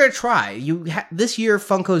 and we're going to try. This year,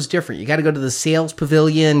 Funko's different. You got to go to the sales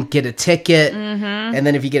pavilion, get a ticket, and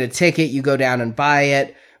then if you get a ticket, you go down and buy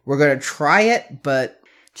it. We're going to try it, but...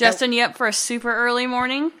 Justin, you up for a super early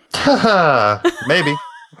morning? Maybe.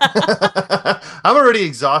 I'm already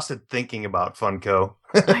exhausted thinking about Funko.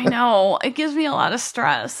 I know. It gives me a lot of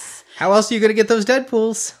stress. How else are you going to get those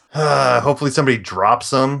Deadpools? Hopefully somebody drops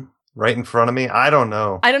them right in front of me. I don't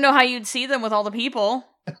know. I don't know how you'd see them with all the people.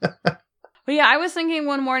 But yeah, I was thinking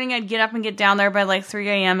one morning I'd get up and get down there by 3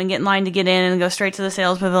 a.m. and get in line to get in and go straight to the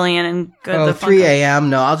sales pavilion and go to the 3 a.m.?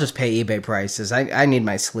 No, I'll just pay eBay prices. I need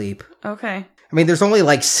my sleep. Okay. I mean, there's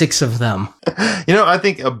only 6 of them. I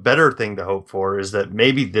think a better thing to hope for is that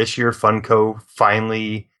maybe this year Funko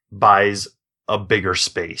finally buys a bigger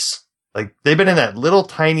space. They've been in that little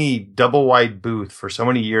tiny double wide booth for so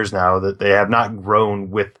many years now that they have not grown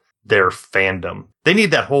with their fandom. They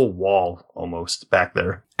need that whole wall almost back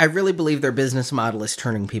there. I really believe their business model is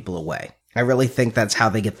turning people away. I really think that's how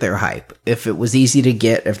they get their hype. If it was easy to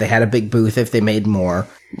get, if they had a big booth, if they made more,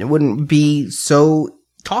 it wouldn't be so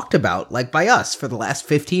talked about by us for the last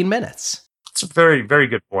 15 minutes. It's a very, very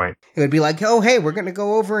good point. It would be oh, hey, we're going to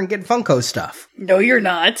go over and get Funko stuff. No, you're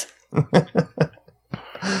not.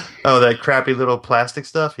 Oh, that crappy little plastic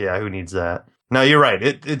stuff? Yeah, who needs that? No, you're right.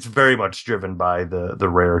 It's very much driven by the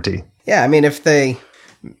rarity. Yeah, I mean, if they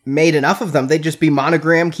made enough of them, they'd just be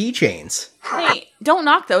monogram keychains. Hey, don't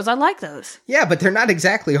knock those. I like those. Yeah, but they're not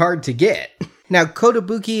exactly hard to get. Now,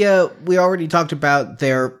 Kotobukiya, we already talked about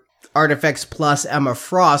their Artifacts Plus Emma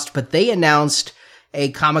Frost, but they announced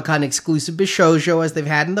a Comic-Con exclusive Bishoujo as they've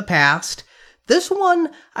had in the past. This one,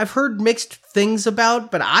 I've heard mixed things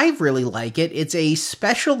about, but I really like it. It's a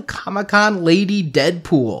special Comic-Con Lady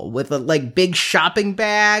Deadpool with a, big shopping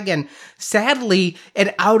bag and, sadly,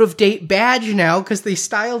 an out-of-date badge now because they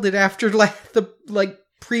styled it after, the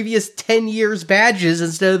previous 10 years badges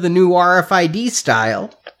instead of the new RFID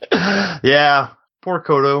style. Yeah. Poor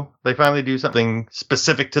Koto. They finally do something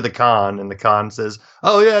specific to the con, and the con says,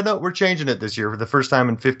 oh, yeah, no, we're changing it this year for the first time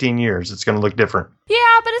in 15 years. It's going to look different.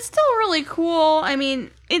 Yeah, but it's still really cool. I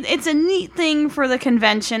mean, it's a neat thing for the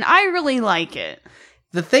convention. I really like it.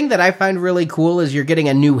 The thing that I find really cool is you're getting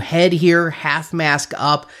a new head here, half mask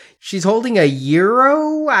up. She's holding a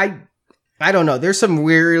gyro. I don't know. There's some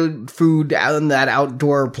weird food out in that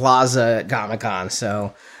outdoor plaza at Comic-Con,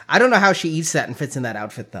 so I don't know how she eats that and fits in that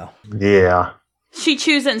outfit, though. Yeah. She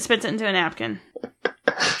chews it and spits it into a napkin.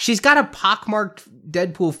 She's got a pockmarked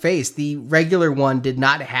Deadpool face. The regular one did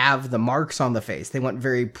not have the marks on the face. They went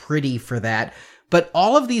very pretty for that. But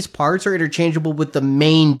all of these parts are interchangeable with the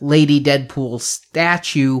main Lady Deadpool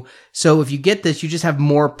statue. So if you get this, you just have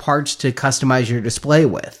more parts to customize your display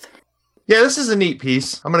with. Yeah, this is a neat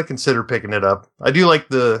piece. I'm going to consider picking it up. I do like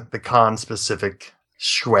the con-specific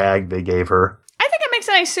swag they gave her. I think it makes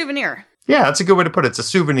a nice souvenir. Yeah, that's a good way to put it. It's a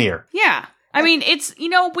souvenir. Yeah. I mean, it's,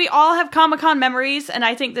 we all have Comic-Con memories, and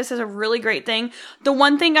I think this is a really great thing. The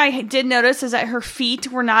one thing I did notice is that her feet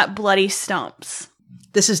were not bloody stumps.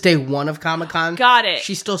 This is day 1 of Comic-Con. Got it.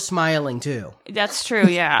 She's still smiling, too. That's true,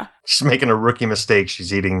 yeah. She's making a rookie mistake.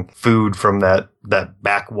 She's eating food from that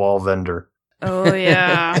back wall vendor. Oh,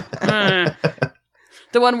 yeah.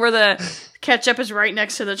 The one where the ketchup is right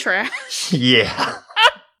next to the trash. Yeah.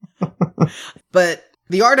 But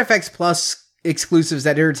the Artifacts Plus exclusives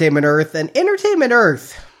at Entertainment Earth, and Entertainment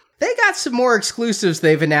Earth, they got some more exclusives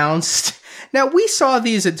they've announced. Now, we saw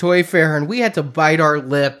these at Toy Fair, and we had to bite our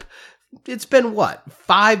lip. It's been,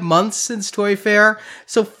 5 months since Toy Fair?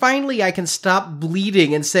 So finally I can stop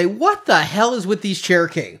bleeding and say, what the hell is with these chair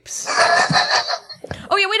capes?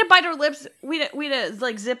 Oh, yeah, we had to bite our lips. We had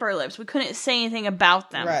to, zip our lips. We couldn't say anything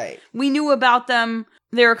about them. Right. We knew about them.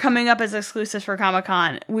 They were coming up as exclusives for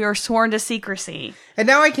Comic-Con. We were sworn to secrecy. And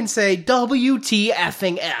now I can say,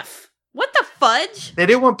 WTFing-F. What the fudge? They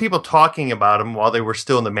didn't want people talking about them while they were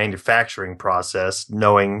still in the manufacturing process,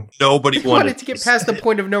 knowing nobody wanted to get past the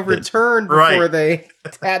point of no return before they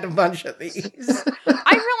had a bunch of these.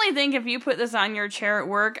 I really think if you put this on your chair at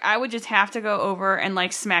work, I would just have to go over and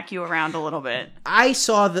smack you around a little bit. I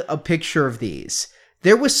saw a picture of these.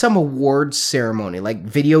 There was some awards ceremony, like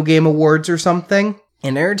video game awards or something.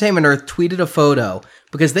 And Entertainment Earth tweeted a photo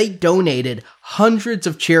because they donated hundreds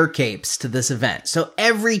of chair capes to this event. So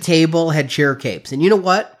every table had chair capes. And you know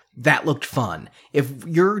what? That looked fun. If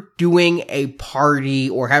you're doing a party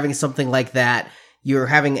or having something like that, you're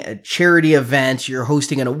having a charity event, you're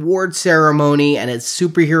hosting an award ceremony, and it's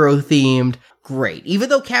superhero themed, great. Even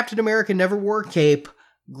though Captain America never wore a cape,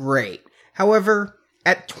 great. However,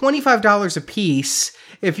 at $25 a piece,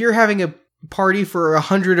 if you're having a party for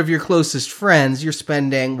 100 of your closest friends, you're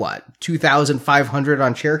spending, $2,500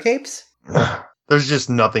 on chair capes? There's just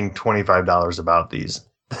nothing $25 about these.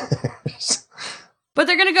 But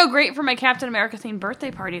they're going to go great for my Captain America themed birthday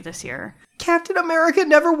party this year. Captain America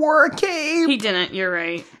never wore a cape. He didn't, you're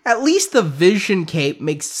right. At least the Vision cape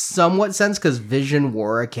makes somewhat sense because Vision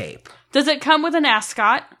wore a cape. Does it come with an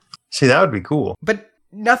ascot? See, that would be cool. But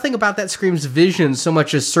nothing about that screams Vision so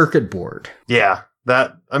much as circuit board. Yeah.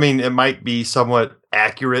 It might be somewhat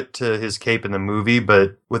accurate to his cape in the movie,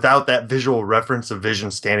 but without that visual reference of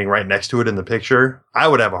Vision standing right next to it in the picture, I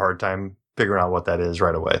would have a hard time figuring out what that is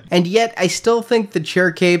right away. And yet, I still think the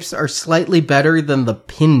chair capes are slightly better than the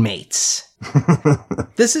Pinmates.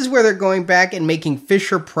 This is where they're going back and making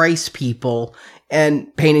Fisher-Price people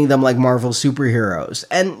and painting them like Marvel superheroes.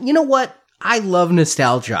 And you know what? I love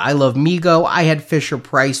nostalgia. I love Mego. I had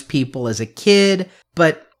Fisher-Price people as a kid,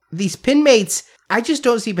 but these Pinmates, I just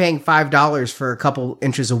don't see paying $5 for a couple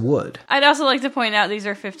inches of wood. I'd also like to point out these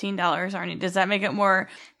are $15, Arnie. Does that make it more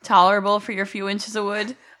tolerable for your few inches of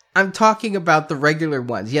wood? I'm talking about the regular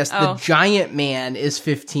ones. Yes, the Giant Man is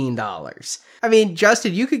 $15. I mean,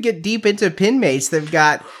 Justin, you could get deep into Pinmates. They've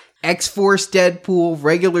got X-Force Deadpool,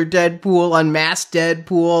 regular Deadpool, Unmasked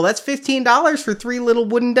Deadpool. That's $15 for 3 little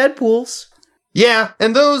wooden Deadpools. Yeah,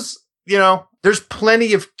 and those, there's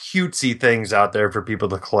plenty of cutesy things out there for people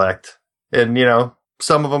to collect. And,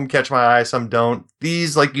 some of them catch my eye, some don't.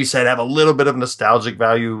 These, like you said, have a little bit of nostalgic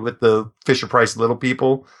value with the Fisher-Price little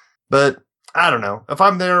people. But I don't know. If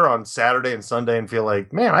I'm there on Saturday and Sunday and feel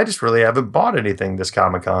like, man, I just really haven't bought anything this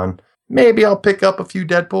Comic-Con, maybe I'll pick up a few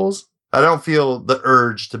Deadpools. I don't feel the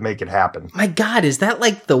urge to make it happen. My God, is that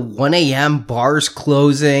like the 1 a.m. bars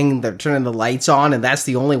closing, they're turning the lights on, and that's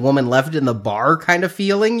the only woman left in the bar kind of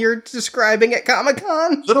feeling you're describing at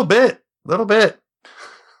Comic-Con? Little bit.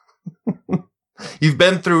 You've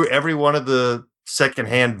been through every one of the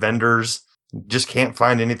secondhand vendors. Just can't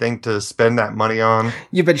find anything to spend that money on.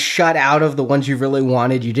 You've been shut out of the ones you really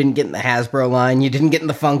wanted. You didn't get in the Hasbro line. You didn't get in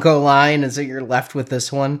the Funko line, and so you're left with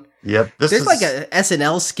this one. Yep. There's like a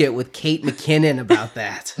SNL skit with Kate McKinnon about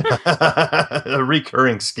that. A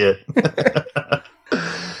recurring skit.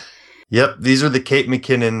 Yep. These are the Kate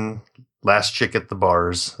McKinnon last chick at the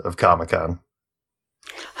bars of Comic-Con.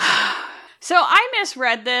 So I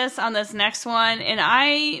misread this on this next one, and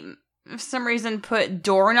I, for some reason, put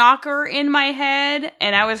door knocker in my head,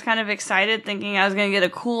 and I was kind of excited thinking I was going to get a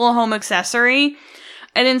cool home accessory.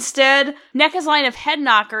 And instead, NECA's line of head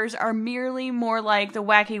knockers are merely more like the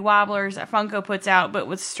wacky wobblers that Funko puts out, but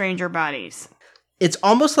with stranger bodies. It's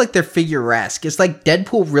almost like they're figure-esque. It's like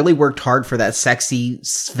Deadpool really worked hard for that sexy,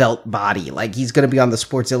 svelte body. Like he's going to be on the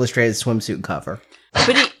Sports Illustrated swimsuit cover.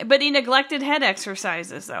 But he neglected head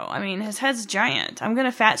exercises, though. I mean, his head's giant. I'm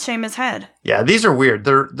gonna fat shame his head. Yeah, these are weird.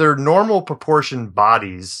 They're normal proportioned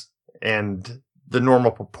bodies and the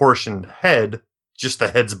normal proportioned head, just the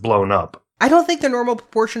head's blown up. I don't think they're normal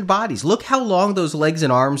proportioned bodies. Look how long those legs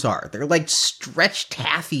and arms are. They're like stretched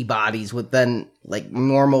taffy bodies with then like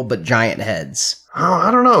normal but giant heads. Oh, I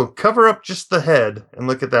don't know. Cover up just the head and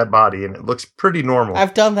look at that body, and it looks pretty normal.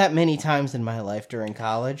 I've done that many times in my life during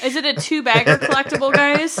college. Is it a 2-bagger collectible,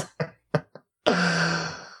 guys?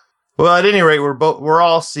 Well, at any rate, we're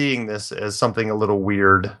all seeing this as something a little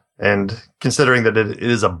weird, and considering that it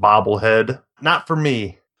is a bobblehead, not for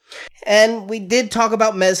me. And we did talk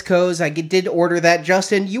about Mezco's. I did order that.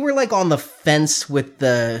 Justin, you were like on the fence with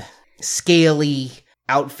the scaly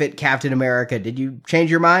outfit Captain America. Did you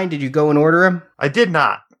change your mind? Did you go and order him? I did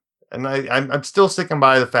not. And I'm still sticking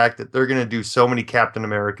by the fact that they're going to do so many Captain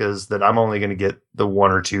Americas that I'm only going to get the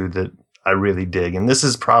one or two that I really dig. And this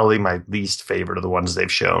is probably my least favorite of the ones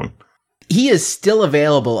they've shown. He is still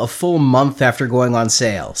available a full month after going on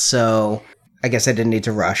sale. So I guess I didn't need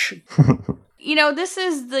to rush. You know, this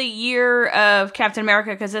is the year of Captain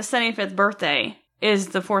America because his 75th birthday is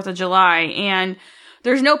the 4th of July. And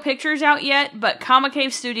there's no pictures out yet, but Comic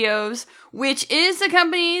Cave Studios, which is the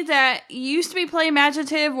company that used to be Play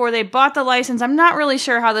Imaginative, or they bought the license. I'm not really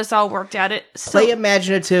sure how this all worked out. Play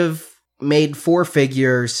Imaginative made 4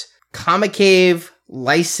 figures. Comic Cave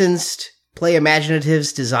licensed Play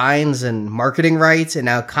Imaginative's designs and marketing rights, and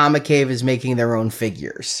now Comic Cave is making their own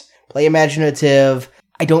figures. Play Imaginative,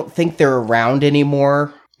 I don't think they're around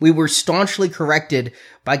anymore. We were staunchly corrected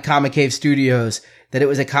by Comic Cave Studios that it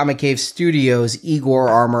was a Comic Cave Studios Igor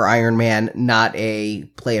Armor Iron Man, not a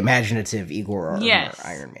Play Imaginative Igor Armor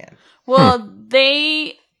Iron Man. Well,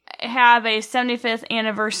 they have a 75th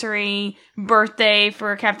anniversary birthday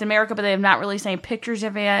for Captain America, but they have not released any pictures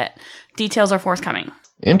of it yet. Details are forthcoming.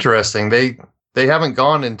 Interesting. They haven't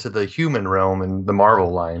gone into the human realm in the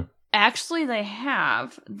Marvel line. Actually, they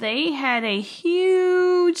have. They had a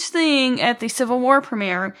huge thing at the Civil War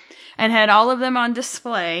premiere and had all of them on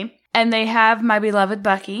display. And they have my beloved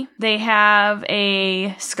Bucky. They have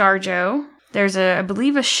a ScarJo. There's I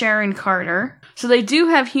believe a Sharon Carter. So they do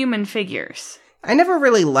have human figures. I never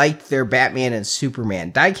really liked their Batman and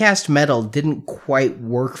Superman. Diecast metal didn't quite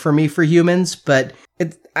work for me for humans, but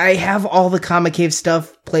I have all the Comic Cave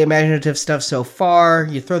stuff, Play Imaginative stuff so far.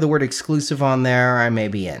 You throw the word exclusive on there, I may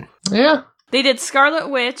be in. Yeah. They did Scarlet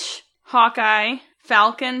Witch, Hawkeye,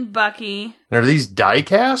 Falcon, Bucky. And are these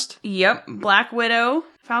die-cast? Yep, Black Widow.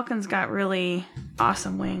 Falcon's got really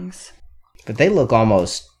awesome wings. But they look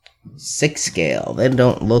almost 6 scale. They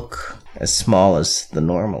don't look as small as the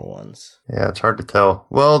normal ones. Yeah, it's hard to tell.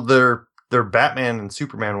 Well, their Batman and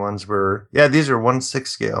Superman ones were, these are 1/6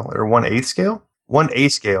 scale or 1/8 scale?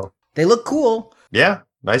 1/8 scale. They look cool. Yeah,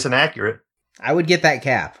 nice and accurate. I would get that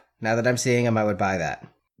cap. Now that I'm seeing them, I would buy that.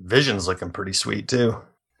 Vision's looking pretty sweet, too.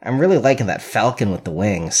 I'm really liking that Falcon with the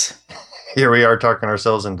wings. Here we are talking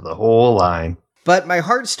ourselves into the whole line. But my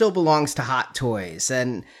heart still belongs to Hot Toys,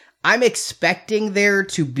 and I'm expecting there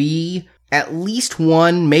to be at least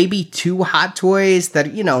 1, maybe 2 Hot Toys that,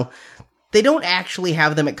 they don't actually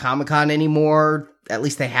have them at Comic-Con anymore. At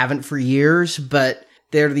least they haven't for years, but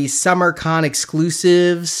they're these SummerCon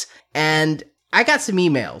exclusives. And I got some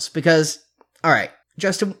emails because, all right,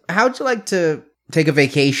 Justin, how'd you like to take a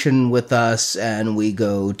vacation with us and we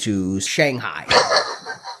go to Shanghai?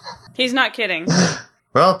 He's not kidding.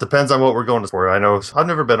 Well, it depends on what we're going for. I know I've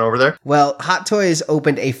never been over there. Well, Hot Toys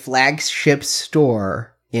opened a flagship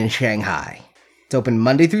store in Shanghai. It's open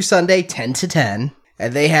Monday through Sunday, 10 to 10.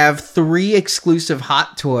 And they have 3 exclusive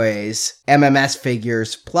Hot Toys MMS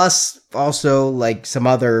figures, plus also like some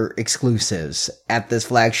other exclusives at this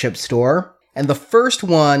flagship store. And the first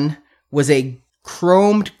one was a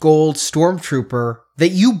chromed gold Stormtrooper that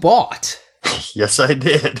you bought. Yes, I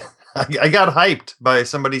did. I got hyped by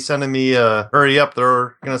somebody sending me a hurry up,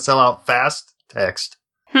 they're going to sell out fast text.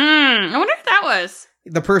 I wonder if that was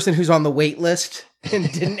the person who's on the wait list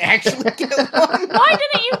and didn't actually get one. Why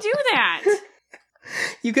didn't you do that?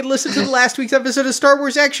 You could listen to the last week's episode of Star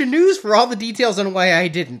Wars Action News for all the details on why I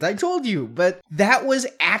didn't. I told you, but that was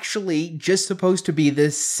actually just supposed to be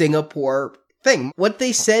this Singapore thing. What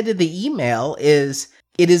they said in the email is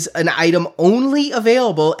it is an item only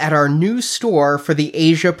available at our new store for the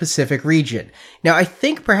Asia Pacific region. Now, I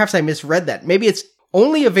think perhaps I misread that. Maybe it's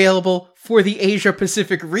only available for the Asia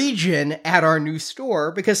Pacific region at our new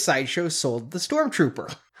store because Sideshow sold the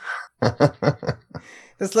Stormtrooper.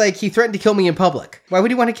 It's like he threatened to kill me in public. Why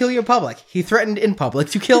would he want to kill you in public? He threatened in public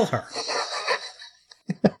to kill her.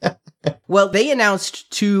 Well, they announced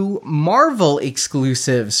 2 Marvel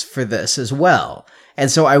exclusives for this as well. And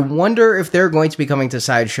so I wonder if they're going to be coming to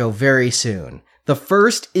Sideshow very soon. The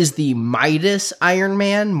first is the Midas Iron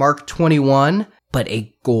Man Mark 21, but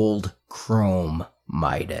a gold chrome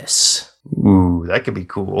Midas. Ooh, that could be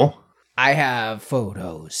cool. I have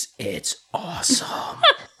photos. It's awesome.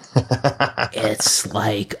 It's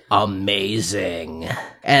like amazing.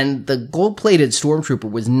 And the gold-plated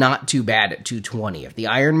Stormtrooper was not too bad at $220. If the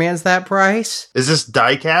Iron Man's that price, Is this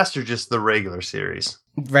die-cast or just the regular series?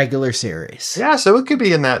 regular series. Yeah, so it could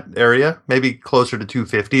be in that area. Maybe closer to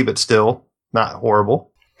 $250, but still not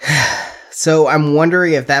horrible. So I'm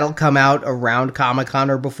wondering if that'll come out around Comic-Con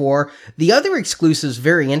or before. The other exclusive's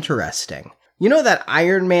very interesting. You know that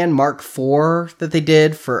Iron Man Mark IV that they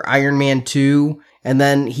did for Iron Man 2? And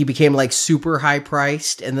then he became like super high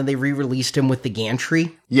priced, and then they re-released him with the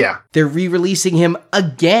gantry. Yeah. They're re-releasing him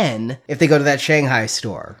again if they go to that Shanghai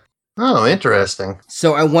store. Oh, interesting.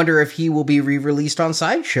 So I wonder if he will be re-released on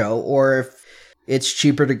Sideshow, or if it's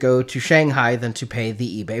cheaper to go to Shanghai than to pay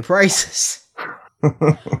the eBay prices.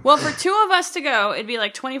 Well, for 2 of us to go, it'd be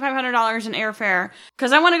like $2,500 in airfare,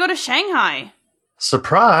 because I want to go to Shanghai.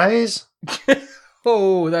 Surprise!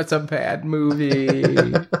 Oh, that's a bad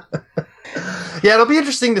movie. Yeah, it'll be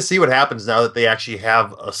interesting to see what happens now that they actually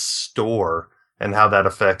have a store and how that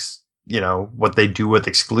affects, what they do with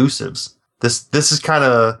exclusives. This is kind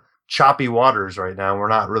of choppy waters right now. We're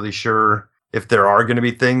not really sure if there are going to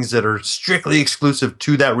be things that are strictly exclusive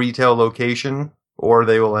to that retail location, or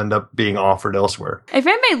they will end up being offered elsewhere. If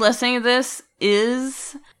anybody listening to this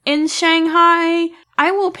is in Shanghai,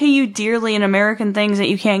 I will pay you dearly in American things that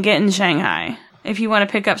you can't get in Shanghai if you want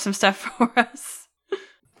to pick up some stuff for us.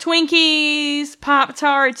 Twinkies,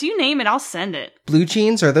 Pop-Tarts, you name it, I'll send it. Blue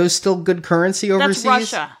jeans, are those still good currency overseas?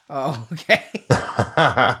 That's Russia. Oh, okay.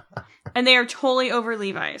 And they are totally over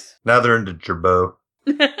Levi's. Now they're into Gerbo.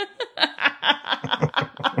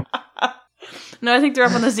 No, I think they're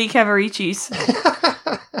up on the Z Cavaricis.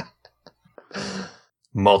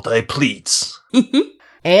 Multi-pleats.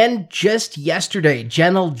 And just yesterday,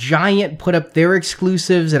 Gentle Giant put up their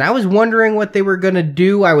exclusives, and I was wondering what they were going to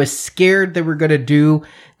do. I was scared they were going to do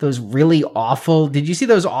those really awful... Did you see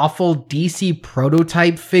those awful DC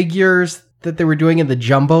prototype figures that they were doing in the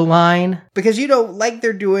Jumbo line? Because, like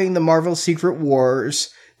they're doing the Marvel Secret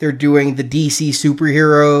Wars, they're doing the DC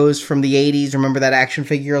superheroes from the 80s. Remember that action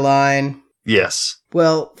figure line? Yes.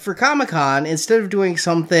 Well, for Comic-Con, instead of doing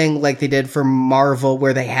something like they did for Marvel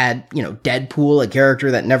where they had, Deadpool, a character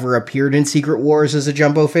that never appeared in Secret Wars as a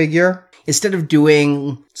Jumbo figure, instead of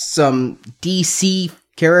doing some DC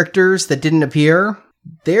characters that didn't appear,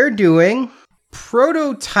 they're doing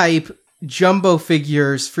prototype Jumbo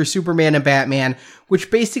figures for Superman and Batman, which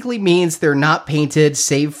basically means they're not painted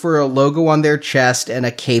save for a logo on their chest and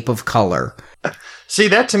a cape of color. See,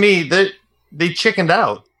 that to me, they chickened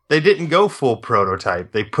out. They didn't go full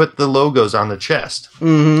prototype. They put the logos on the chest.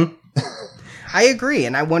 Mm-hmm. I agree,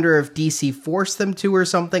 and I wonder if DC forced them to or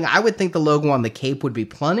something. I would think the logo on the cape would be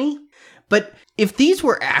plenty. But if these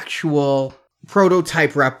were actual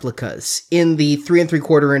prototype replicas in the 3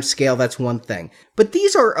 3/4 inch scale, that's one thing. But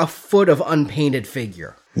these are a foot of unpainted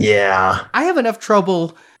figure. Yeah. I have enough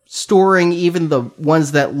trouble storing even the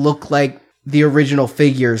ones that look like the original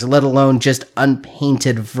figures, let alone just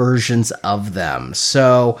unpainted versions of them.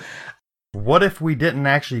 So, what if we didn't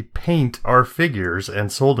actually paint our figures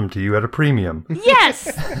and sold them to you at a premium? Yes!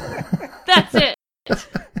 That's it.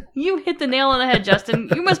 You hit the nail on the head, Justin.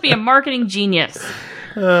 You must be a marketing genius.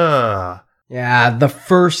 yeah, the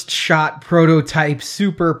first shot prototype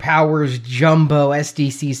Superpowers Jumbo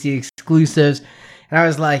SDCC exclusives. And I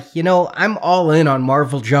was like, I'm all in on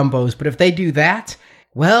Marvel Jumbos, but if they do that,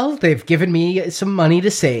 well, they've given me some money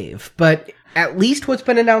to save. But at least what's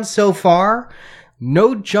been announced so far,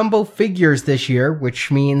 no Jumbo figures this year,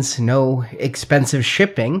 which means no expensive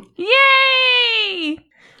shipping. Yay!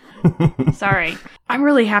 Sorry. I'm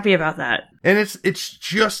really happy about that. And it's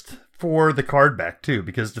just for the card back, too,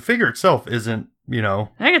 because the figure itself isn't,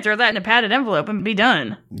 I could throw that in a padded envelope and be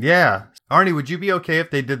done. Yeah. Arnie, would you be okay if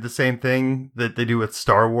they did the same thing that they do with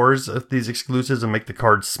Star Wars, these exclusives, and make the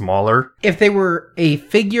cards smaller? If they were a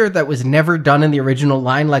figure that was never done in the original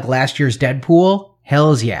line, like last year's Deadpool,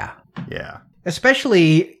 hells yeah. Yeah.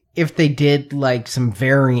 Especially if they did, like, some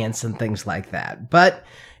variants and things like that. But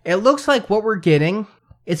it looks like what we're getting,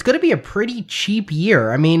 it's going to be a pretty cheap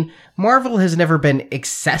year. I mean, Marvel has never been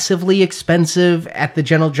excessively expensive at the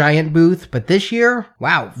Gentle Giant booth, but this year,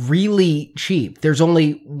 wow, really cheap. There's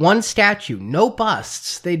only one statue, no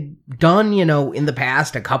busts. They'd done, in the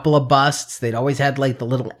past, a couple of busts. They'd always had, like, the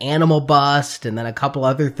little animal bust and then a couple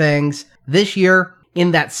other things. This year,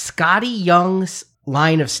 in that Scotty Young's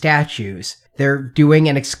line of statues, they're doing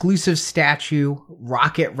an exclusive statue,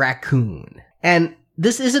 Rocket Raccoon. And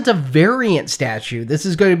this isn't a variant statue. This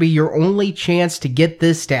is going to be your only chance to get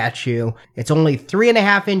this statue. It's only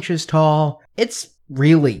 3.5 inches tall. It's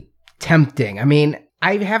really tempting. I mean,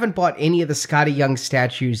 I haven't bought any of the Scotty Young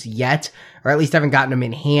statues yet, or at least haven't gotten them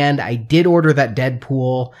in hand. I did order that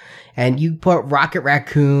Deadpool, and you put Rocket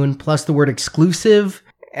Raccoon plus the word exclusive,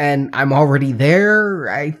 and I'm already there.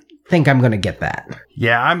 I think I'm going to get that.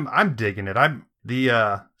 Yeah, I'm digging it.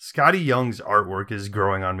 The Scotty Young's artwork is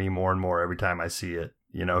growing on me more and more every time I see it.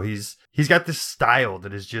 You know, he's got this style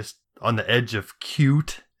that is just on the edge of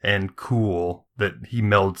cute and cool that he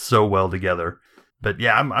melds so well together. But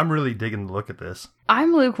yeah, I'm really digging the look at this.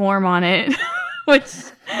 I'm lukewarm on it. Which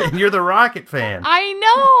And you're the Rocket fan. I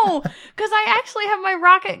know, because I actually have my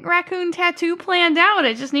Rocket Raccoon tattoo planned out.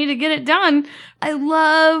 I just need to get it done. I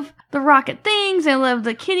love the Rocket things. I love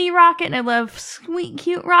the kitty Rocket, and I love sweet,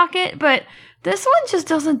 cute Rocket. But this one just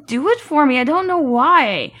doesn't do it for me. I don't know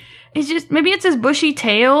why. It's just, maybe it's his bushy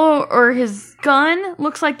tail or his gun.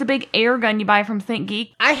 Looks like the big air gun you buy from Think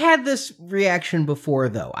Geek. I had this reaction before,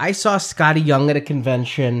 though. I saw Scotty Young at a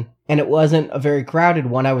convention, and it wasn't a very crowded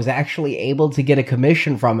one. I was actually able to get a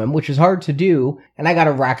commission from him, which is hard to do, and I got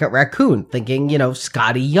a Rocket Raccoon, thinking,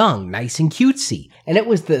 Scotty Young, nice and cutesy. And it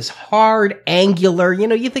was this hard, angular,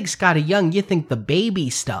 you think Scotty Young, you think the baby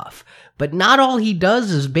stuff. But not all he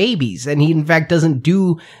does is babies, and he, in fact, doesn't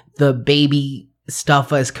do the baby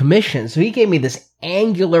stuff as commission. So he gave me this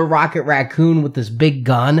angular Rocket Raccoon with this big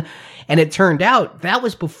gun, and it turned out that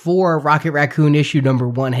was before Rocket Raccoon issue number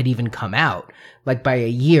 1 had even come out, like by a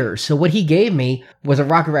year. So what he gave me was a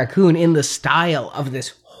Rocket Raccoon in the style of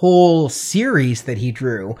this whole series that he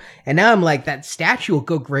drew, and now I'm like, that statue will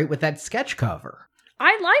go great with that sketch cover.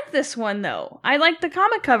 I like this one, though. I like the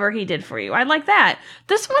comic cover he did for you. I like that.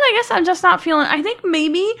 This one, I guess I'm just not feeling. I think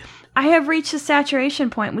maybe I have reached a saturation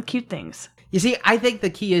point with cute things. You see, I think the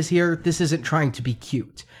key is here, this isn't trying to be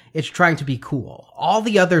cute. It's trying to be cool. All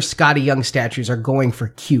the other Scotty Young statues are going for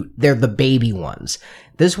cute. They're the baby ones.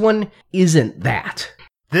 This one isn't that.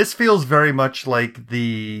 This feels very much like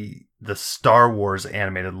the Star Wars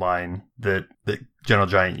animated line that Gentle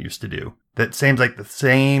Giant used to do. That seems like the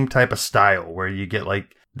same type of style where you get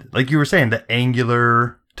like you were saying, the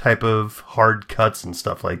angular type of hard cuts and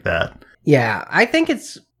stuff like that. Yeah, I think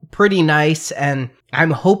it's pretty nice, and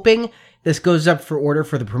I'm hoping this goes up for order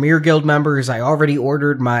for the Premier Guild members. I already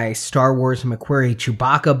ordered my Star Wars McQuarrie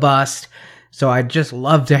Chewbacca bust, so I'd just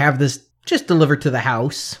love to have this just delivered to the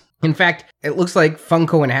house. In fact, it looks like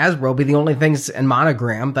Funko and Hasbro will be the only things in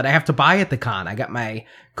monogram that I have to buy at the con. I got my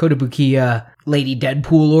Kotobukiya Lady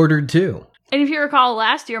Deadpool ordered too. And if you recall,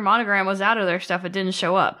 last year Monogram was out of their stuff. It didn't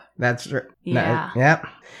show up. That's right. Yeah. Yeah.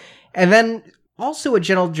 And then also a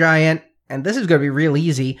Gentle Giant, and this is going to be real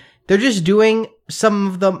easy, they're just doing some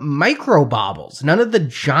of the micro baubles. None of the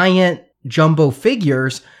giant jumbo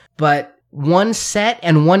figures, but one set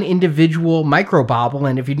and one individual micro bauble.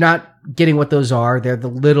 And if you're not getting what those are, they're the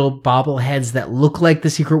little bobbleheads that look like the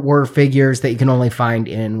Secret War figures that you can only find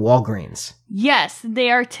in Walgreens. Yes, they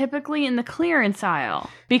are typically in the clearance aisle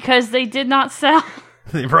because they did not sell.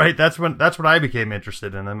 Right, that's what I became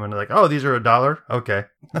interested in them when they're like, oh, these are $1. Okay.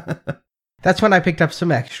 That's when I picked up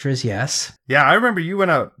some extras, yes. Yeah, I remember you went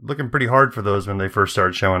out looking pretty hard for those when they first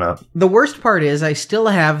started showing up. The worst part is I still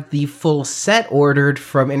have the full set ordered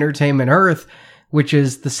from Entertainment Earth, which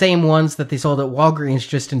is the same ones that they sold at Walgreens,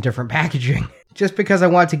 just in different packaging. Just because I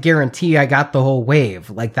want to guarantee I got the whole wave,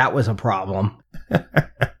 like that was a problem.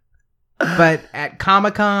 But at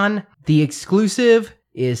Comic-Con, the exclusive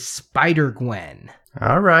is Spider-Gwen.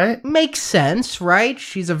 All right. Makes sense, right?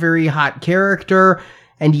 She's a very hot character,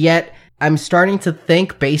 and yet I'm starting to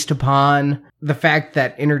think, based upon the fact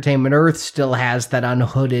that Entertainment Earth still has that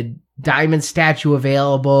unhooded diamond statue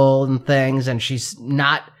available and things, and she's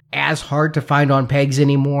not as hard to find on pegs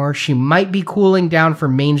anymore, she might be cooling down for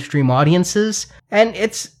mainstream audiences. And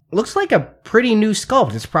looks like a pretty new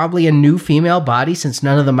sculpt. It's probably a new female body since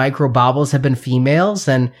none of the micro baubles have been females,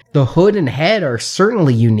 and the hood and head are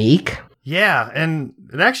certainly unique. Yeah, and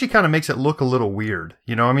it actually kind of makes it look a little weird.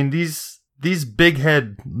 I mean, these big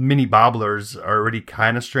head mini bobblers are already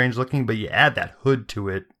kind of strange looking, but you add that hood to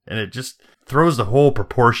it, and it just throws the whole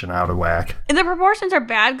proportion out of whack. And the proportions are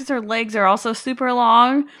bad because her legs are also super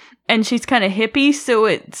long, and she's kind of hippie, so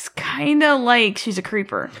it's kind of like she's a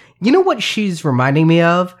creeper. You know what she's reminding me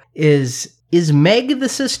of is Meg the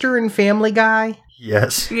sister in Family Guy?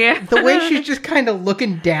 Yes. Yeah. The way she's just kind of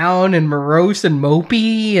looking down and morose and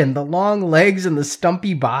mopey, and the long legs and the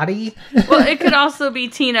stumpy body. Well, it could also be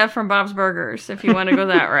Tina from Bob's Burgers if you want to go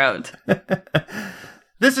that route.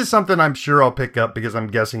 This is something I'm sure I'll pick up because I'm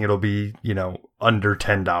guessing it'll be, under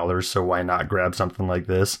 $10. So why not grab something like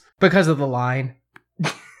this? Because of the line.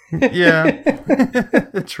 Yeah,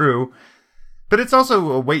 true. But it's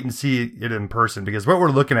also a wait and see it in person because what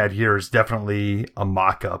we're looking at here is definitely a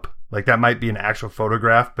mock-up. Like that might be an actual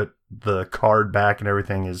photograph, but the card back and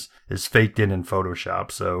everything is faked in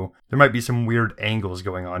Photoshop. So there might be some weird angles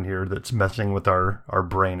going on here that's messing with our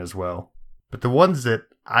brain as well. But the ones that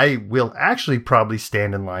I will actually probably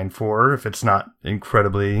stand in line for, if it's not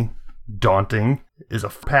incredibly daunting, is a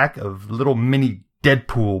pack of little mini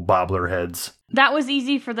Deadpool bobbler heads. That was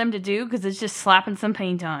easy for them to do because it's just slapping some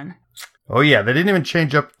paint on. Oh yeah, they didn't even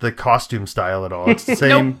change up the costume style at all. It's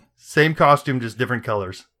the same costume, just different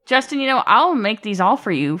colors. Justin, I'll make these all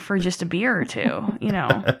for you for just a beer or two. You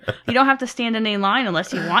don't have to stand in a line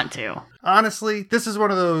unless you want to. Honestly, this is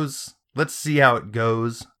one of those, let's see how it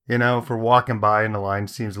goes. For walking by and the line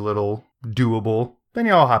seems a little doable. Then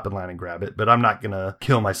I'll hop in line and grab it, but I'm not going to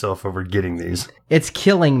kill myself over getting these. It's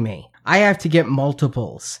killing me. I have to get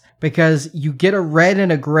multiples because you get a red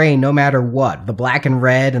and a gray no matter what. The black and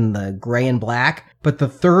red and the gray and black. But the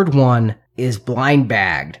third one is blind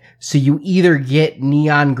bagged. So you either get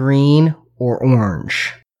neon green or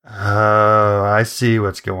orange. Oh, I see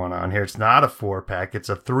what's going on here. It's not a 4-pack. It's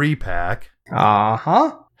a 3-pack.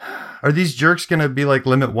 Uh-huh. Are these jerks going to be like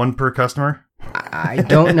limit 1 per customer? I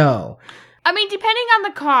don't know. I mean, depending on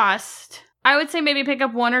the cost, I would say maybe pick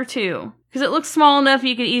up 1 or 2. Because it looks small enough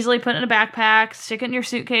you could easily put it in a backpack, stick it in your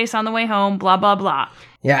suitcase on the way home, blah, blah, blah.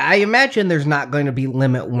 Yeah, I imagine there's not going to be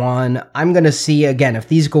limit 1. I'm going to see, again, if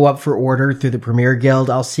these go up for order through the Premier Guild,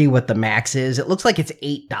 I'll see what the max is. It looks like it's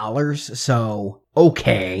 $8, so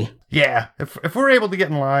okay. Yeah, if we're able to get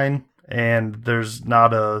in line and there's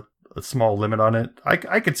not a small limit on it,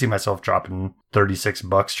 I could see myself dropping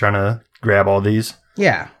 $36 trying to grab all these.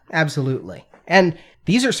 Yeah, absolutely. And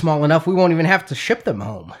these are small enough we won't even have to ship them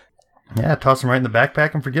home. Yeah, toss them right in the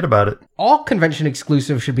backpack and forget about it. All convention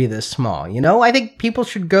exclusives should be this small, I think people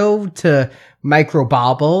should go to micro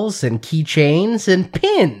baubles and keychains and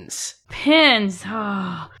pins. Pins.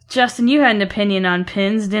 Oh, Justin, you had an opinion on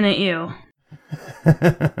pins, didn't you?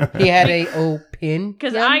 He had a pin?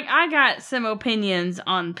 Because I got some opinions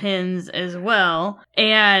on pins as well,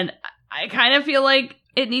 and I kind of feel like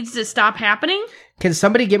it needs to stop happening. Can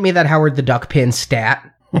somebody get me that Howard the Duck pin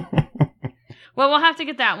stat? Well, we'll have to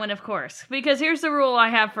get that one, of course, because here's the rule I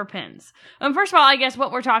have for pins. First of all, I guess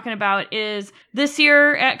what we're talking about is this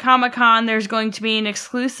year at Comic-Con, there's going to be an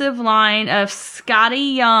exclusive line of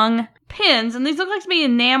Scotty Young pins, and these look like to be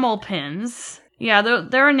enamel pins. Yeah,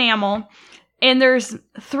 they're enamel. And there's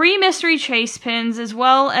 3 mystery chase pins, as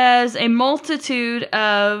well as a multitude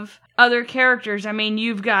of other characters. I mean,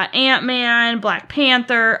 you've got Ant-Man, Black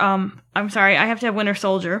Panther, I'm sorry, I have to have Winter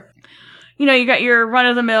Soldier. You got your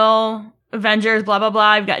run-of-the-mill Avengers, blah, blah,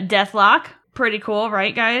 blah. You've got Deathlock. Pretty cool,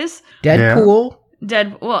 right, guys? Deadpool?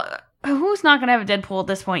 Well, who's not going to have a Deadpool at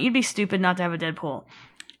this point? You'd be stupid not to have a Deadpool.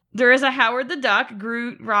 There is a Howard the Duck,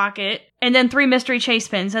 Groot, Rocket, and then 3 mystery chase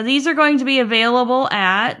pins. Now, these are going to be available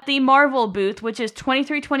at the Marvel booth, which is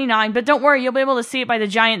 $23.29. But don't worry, you'll be able to see it by the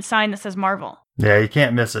giant sign that says Marvel. Yeah, you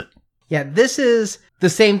can't miss it. Yeah, this is the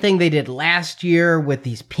same thing they did last year with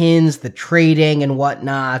these pins, the trading and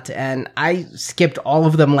whatnot, and I skipped all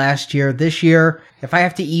of them last year. This year, if I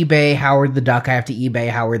have to eBay Howard the Duck, I have to eBay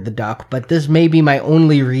Howard the Duck, but this may be my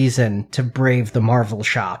only reason to brave the Marvel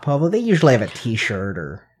shop, although they usually have a t-shirt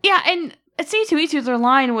or... Yeah, and at C2E2, their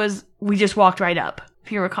line was, we just walked right up,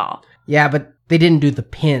 if you recall. Yeah, but they didn't do the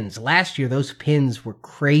pins. Last year, those pins were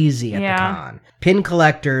crazy at the con. Pin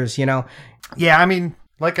collectors, Yeah, I mean...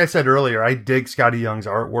 Like I said earlier, I dig Scotty Young's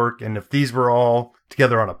artwork, and if these were all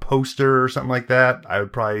together on a poster or something like that, I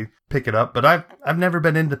would probably pick it up. But I've never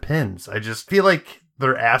been into pins. I just feel like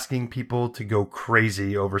they're asking people to go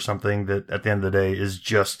crazy over something that at the end of the day is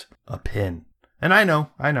just a pin. And I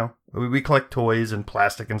know. We collect toys and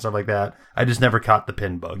plastic and stuff like that. I just never caught the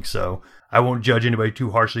pin bug, so I won't judge anybody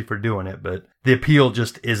too harshly for doing it, but the appeal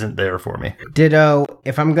just isn't there for me. Ditto,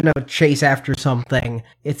 if I'm going to chase after something,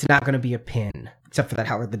 it's not going to be a pin. Except for that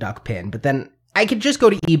Howard the Duck pin. But then I could just go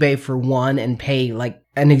to eBay for one and pay like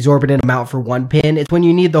an exorbitant amount for one pin. It's when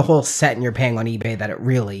you need the whole set and you're paying on eBay that it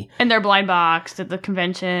really... And they're blind boxed at the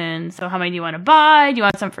convention. So how many do you want to buy? Do you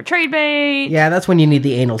want some for trade bait? Yeah, that's when you need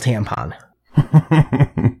the anal tampon.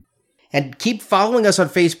 And keep following us on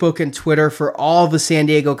Facebook and Twitter for all the San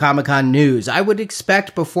Diego Comic-Con news. I would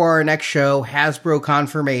expect before our next show, Hasbro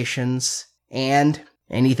confirmations and...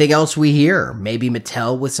 anything else we hear, maybe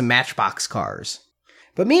Mattel with some Matchbox cars.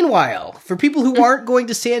 But meanwhile, for people who aren't going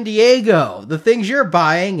to San Diego, the things you're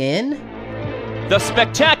buying in... The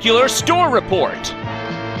Spectacular Store Report.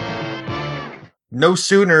 no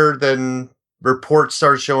sooner than reports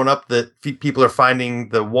started showing up that people are finding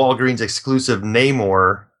the Walgreens exclusive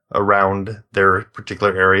Namor around their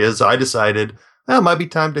particular areas, I decided, well, it might be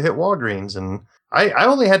time to hit Walgreens. And I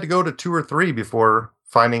only had to go to 2 or 3 before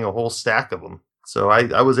finding a whole stack of them. So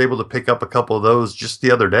I was able to pick up a couple of those just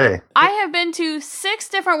the other day. I have been to 6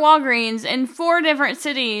 different Walgreens in 4 different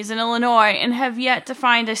cities in Illinois and have yet to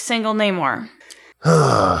find a single Namor.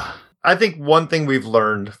 I think one thing we've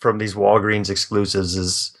learned from these Walgreens exclusives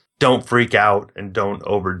is don't freak out and don't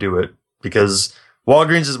overdo it. Because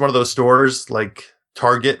Walgreens is one of those stores like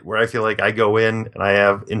Target where I feel like I go in and I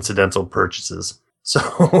have incidental purchases. So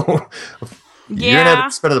you're going to have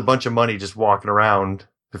to spend a bunch of money just walking around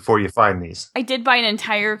before you find these. I did buy an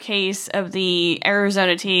entire case of the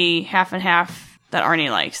Arizona tea half and half that Arnie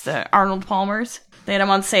likes, the Arnold Palmers. They had them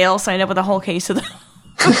on sale, so I ended up with a whole case of them.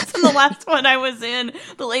 And the last one I was in,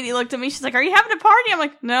 the lady looked at me, she's like, "Are you having a party?" I'm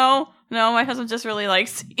like, no, my husband just really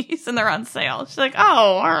likes these and they're on sale. She's like, "Oh,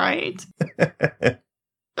 all right."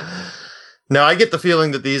 Now, I get the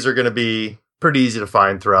feeling that these are going to be pretty easy to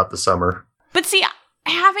find throughout the summer. But see,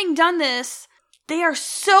 having done this, they are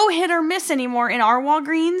so hit or miss anymore in our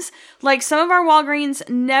Walgreens. Like, some of our Walgreens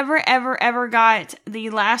never, ever, ever got the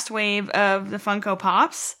last wave of the Funko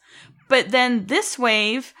Pops. But then this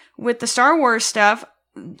wave, with the Star Wars stuff,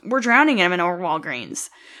 we're drowning in them in our Walgreens.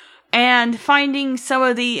 And finding some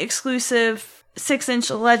of the exclusive 6-inch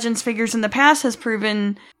Legends figures in the past has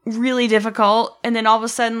proven really difficult. And then all of a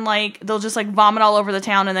sudden, like, they'll just, like, vomit all over the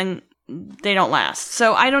town and then they don't last.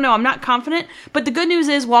 So I don't know. I'm not confident. But the good news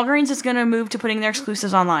is Walgreens is going to move to putting their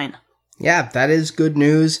exclusives online. Yeah, that is good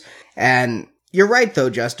news. And you're right, though,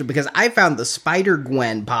 Justin, because I found the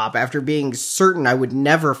Spider-Gwen pop after being certain I would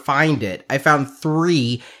never find it. I found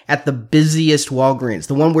 3 at the busiest Walgreens.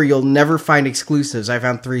 The one where you'll never find exclusives. I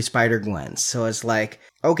found 3 Spider-Gwens. So it's like,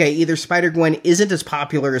 okay, either Spider-Gwen isn't as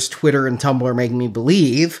popular as Twitter and Tumblr are making me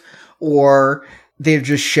believe, or they're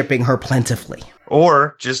just shipping her plentifully.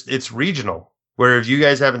 Or just it's regional, where if you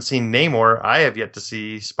guys haven't seen Namor, I have yet to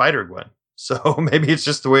see Spider-Gwen. So maybe it's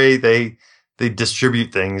just the way they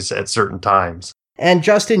distribute things at certain times. And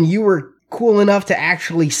Justin, you were cool enough to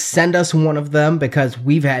actually send us one of them because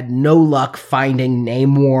we've had no luck finding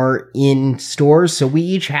Namor in stores, so we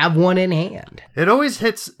each have one in hand. It always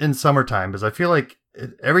hits in summertime because I feel like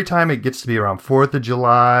every time it gets to be around 4th of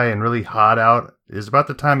July and really hot out is about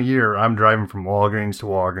the time of year I'm driving from Walgreens to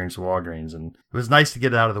Walgreens to Walgreens. And it was nice to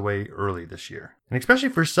get it out of the way early this year. And especially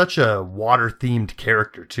for such a water-themed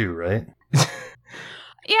character too, right?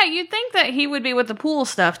 Yeah, you'd think that he would be with the pool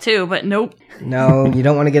stuff too, but nope. No, you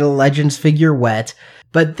don't want to get a Legends figure wet.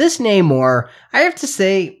 But this Namor, I have to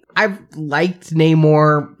say, I've liked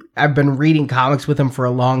Namor. I've been reading comics with him for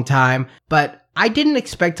a long time, but I didn't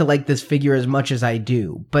expect to like this figure as much as I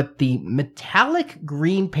do. But the metallic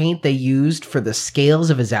green paint they used for the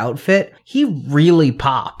scales of his outfit, he really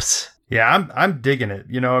pops. Yeah, I'm digging it.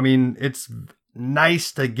 You know, I mean, it's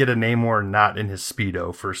nice to get a Namor not in his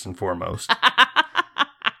Speedo, first and foremost.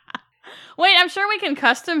 Wait, I'm sure we can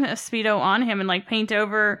custom a Speedo on him and, like, paint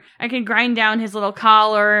over. I can grind down his little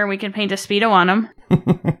collar and we can paint a Speedo on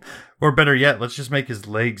him. Or better yet, let's just make his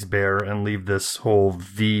legs bare and leave this whole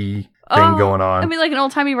V thing going on. It'd be like an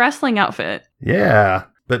old-timey wrestling outfit. Yeah.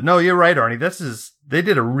 But no, you're right, Arnie. They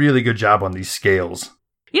did a really good job on these scales.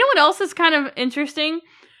 You know what else is kind of interesting?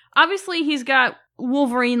 Obviously, he's got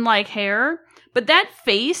Wolverine-like hair, but that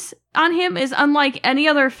face on him is unlike any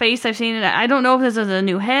other face I've seen. I don't know if this is a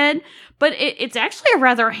new head, but it's actually a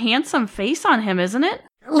rather handsome face on him, isn't it?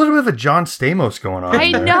 A little bit of a John Stamos going on.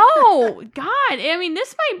 I know. God. I mean,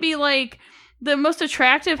 this might be like the most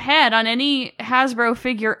attractive head on any Hasbro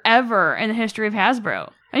figure ever in the history of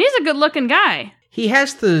Hasbro. And he's a good-looking guy. He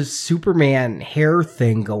has the Superman hair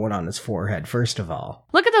thing going on his forehead, first of all.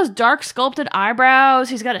 Look at those dark sculpted eyebrows.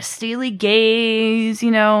 He's got a steely gaze,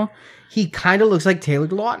 you know. He kind of looks like Taylor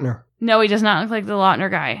Lautner. No, he does not look like the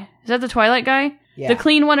Lautner guy. Is that the Twilight guy? Yeah. The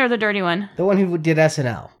clean one or the dirty one? The one who did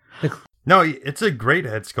SNL. No, it's a great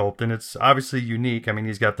head sculpt, and it's obviously unique. I mean,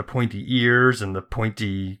 he's got the pointy ears and the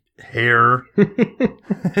pointy hair,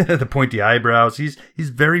 the pointy eyebrows. He's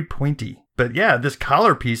very pointy. But yeah, this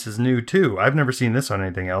collar piece is new too. I've never seen this on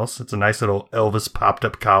anything else. It's a nice little Elvis popped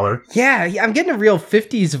up collar. Yeah, I'm getting a real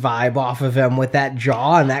 50s vibe off of him with that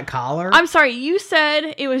jaw and that collar. I'm sorry, you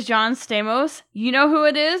said it was John Stamos. You know who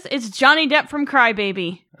it is? It's Johnny Depp from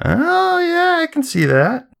Crybaby. Oh yeah, I can see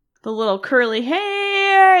that. The little curly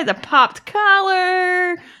hair, the popped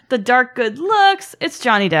collar, the dark good looks. It's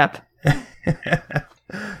Johnny Depp.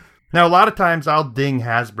 Now, a lot of times I'll ding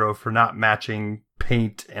Hasbro for not matching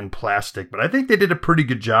paint and plastic, but I think they did a pretty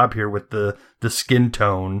good job here with the skin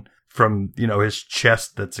tone from, his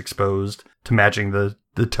chest that's exposed to matching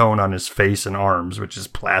the tone on his face and arms, which is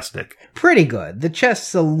plastic. Pretty good. The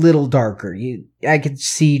chest's a little darker. I could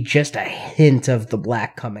see just a hint of the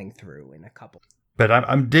black coming through in a couple. But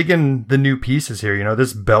I'm digging the new pieces here.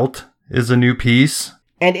 This belt is a new piece.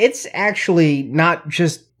 And it's actually not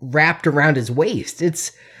just wrapped around his waist.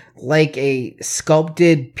 It's like a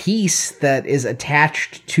sculpted piece that is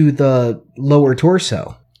attached to the lower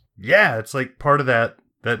torso. Yeah, it's like part of that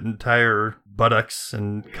entire buttocks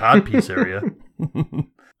and codpiece area.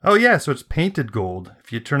 Oh, yeah, so it's painted gold.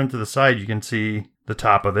 If you turn him to the side, you can see the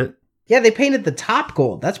top of it. Yeah, they painted the top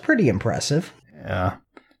gold. That's pretty impressive. Yeah.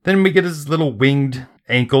 Then we get his little winged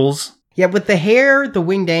ankles. Yeah, with the hair, the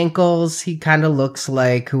winged ankles, he kind of looks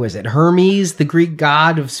like, who is it? Hermes, the Greek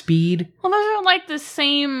god of speed. Well, those are like the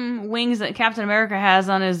same wings that Captain America has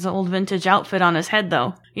on his old vintage outfit on his head,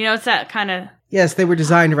 though. It's that kind of... Yes, they were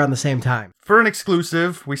designed around the same time. For an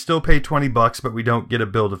exclusive, we still pay $20, but we don't get a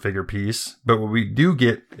Build-A-Figure piece. But what we do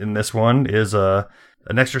get in this one is an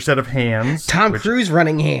extra set of hands. Tom Cruise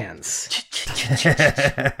running hands.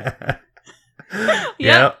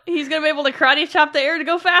 Yep, he's going to be able to karate chop the air to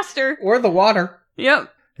go faster. Or the water. Yep.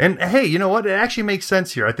 And hey, you know what? It actually makes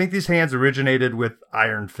sense here. I think these hands originated with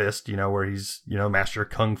Iron Fist, where he's, master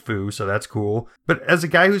Kung Fu, so that's cool. But as a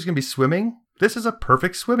guy who's going to be swimming, this is a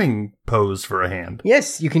perfect swimming pose for a hand.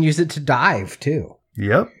 Yes, you can use it to dive, too.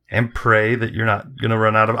 Yep. And pray that you're not going to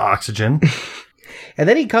run out of oxygen. And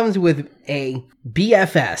then he comes with a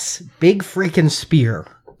BFS, big freaking spear.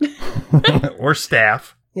 Or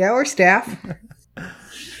staff. Yeah, or staff.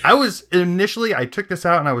 I took this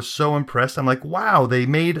out and I was so impressed. I'm like, wow, they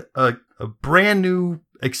made a brand new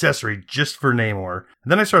accessory just for Namor.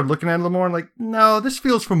 And then I started looking at it a little more and like, no, this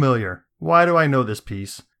feels familiar. Why do I know this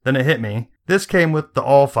piece? Then it hit me. This came with the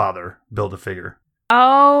Allfather Build-A-Figure.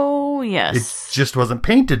 Oh, yes. It just wasn't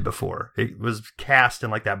painted before. It was cast in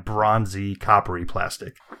like that bronzy, coppery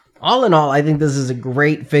plastic. All in all, I think this is a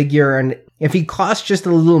great figure, and if he costs just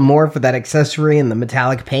a little more for that accessory and the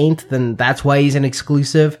metallic paint, then that's why he's an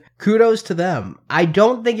exclusive. Kudos to them. I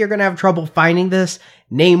don't think you're going to have trouble finding this.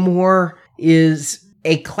 Namor is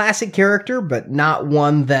a classic character, but not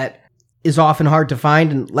one that is often hard to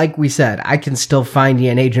find, and like we said, I can still find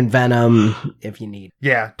you an Agent Venom if you need.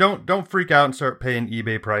 Yeah, don't freak out and start paying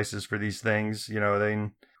eBay prices for these things.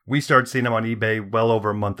 We started seeing them on eBay well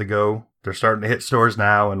over a month ago. They're starting to hit stores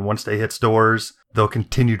now, and once they hit stores, they'll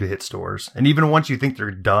continue to hit stores. And even once you think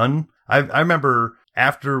they're done, I remember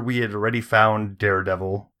after we had already found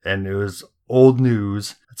Daredevil, and it was old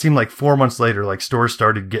news, it seemed like 4 months later, like stores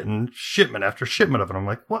started getting shipment after shipment of it. I'm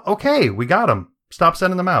like, well, okay, we got them. Stop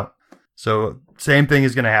sending them out. So same thing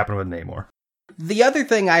is going to happen with Namor. The other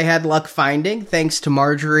thing I had luck finding, thanks to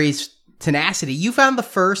Marjorie's tenacity, you found the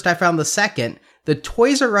first, I found the second. The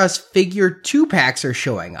Toys R Us figure 2-packs are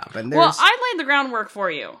showing up. And Well, I laid the groundwork for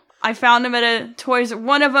you. I found them at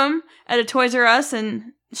one of them at a Toys R Us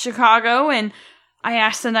in Chicago, and I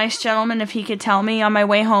asked the nice gentleman if he could tell me on my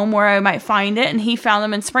way home where I might find it, and he found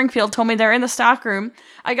them in Springfield, told me they're in the stockroom.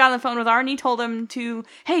 I got on the phone with Arnie, told him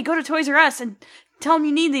hey, go to Toys R Us and tell him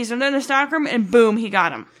you need these, and they're in the stockroom, and boom, he got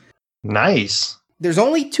them. Nice. There's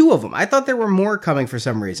only 2 of them. I thought there were more coming for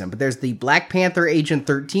some reason, but there's the Black Panther Agent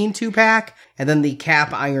 13 2-pack, and then the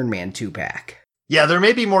Cap Iron Man 2-pack. Yeah, there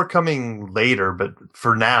may be more coming later, but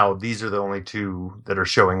for now, these are the only 2 that are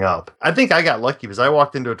showing up. I think I got lucky because I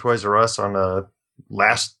walked into a Toys R Us on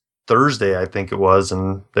last Thursday, I think it was,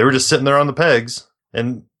 and they were just sitting there on the pegs.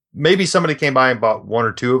 And maybe somebody came by and bought 1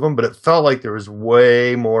 or 2 of them, but it felt like there was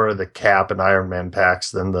way more of the Cap and Iron Man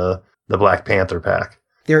packs than the Black Panther pack.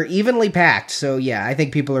 They're evenly packed, so yeah, I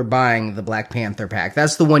think people are buying the Black Panther pack.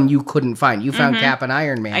 That's the one you couldn't find. You found Cap and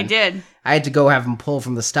Iron Man. I did. I had to go have them pull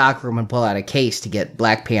from the stockroom and pull out a case to get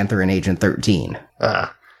Black Panther and Agent 13. And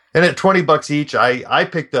at $20 each, I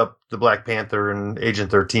picked up the Black Panther and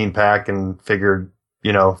Agent 13 pack and figured,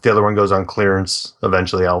 if the other one goes on clearance,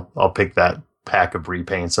 eventually I'll pick that pack of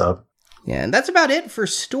repaints up. Yeah, and that's about it for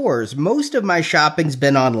stores. Most of my shopping's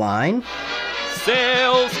been online.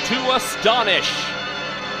 Sales to astonish.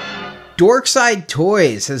 Dorkside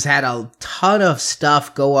Toys has had a ton of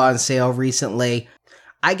stuff go on sale recently.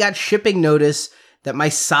 I got shipping notice that my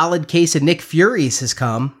solid case of Nick Furies has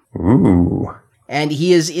come. Ooh. And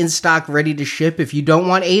he is in stock, ready to ship. If you don't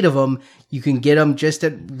want 8 of them, you can get them just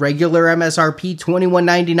at regular MSRP,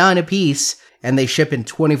 $21.99 a piece. And they ship in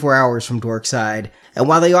 24 hours from Dorkside. And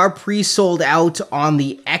while they are pre-sold out on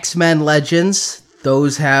the X-Men Legends,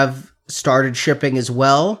 those have started shipping as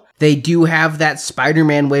well. They do have that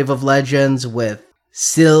Spider-Man wave of Legends with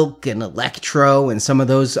Silk and Electro and some of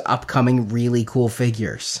those upcoming really cool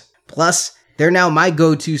figures. Plus, They're now my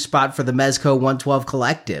go-to spot for the Mezco 112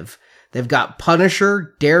 Collective. They've got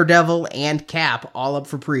Punisher, Daredevil, and Cap all up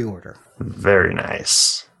for pre-order. Very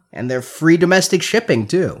nice. And they're free domestic shipping,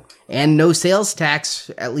 too. And no sales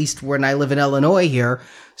tax, at least when I live in Illinois here.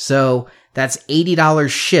 So that's $80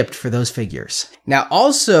 shipped for those figures. Now,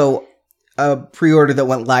 also, a pre-order that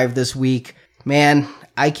went live this week. Man,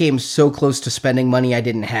 I came so close to spending money I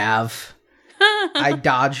didn't have. I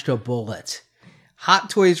dodged a bullet.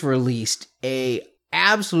 Hot Toys released a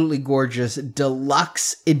absolutely gorgeous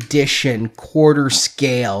deluxe edition quarter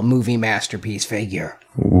scale movie masterpiece figure.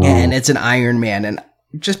 Ooh. And it's an Iron Man. And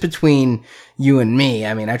just between you and me,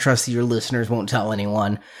 I mean, I trust that your listeners won't tell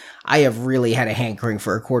anyone. I have really had a hankering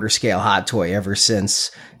for a quarter scale Hot Toy ever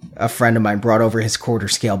since a friend of mine brought over his quarter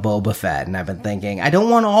scale Boba Fett. And I've been thinking, I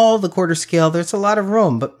don't want all the quarter scale. There's a lot of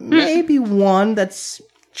room, but maybe one that's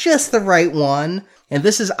just the right one. And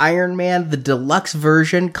this is Iron Man. The deluxe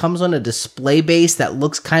version comes on a display base that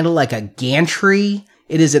looks kind of like a gantry.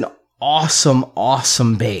 It is an awesome,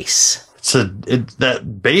 awesome base.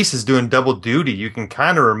 That base is doing double duty. You can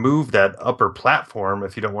kind of remove that upper platform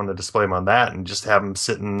if you don't want to display them on that and just have them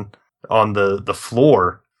sitting on the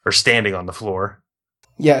floor or standing on the floor.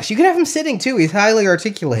 Yes, you can have him sitting too. He's highly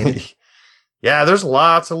articulated. Yeah, there's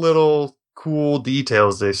lots of little cool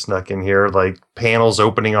details they snuck in here, like panels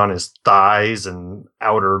opening on his thighs and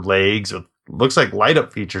outer legs. It looks like light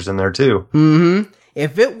up features in there too. Mm-hmm.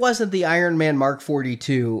 If it wasn't the Iron Man Mark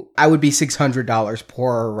 42, I would be $600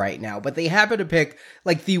 poorer right now. But they happen to pick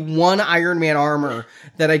like the one Iron Man armor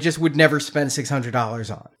that I just would never spend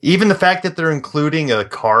 $600 on. Even the fact that they're including a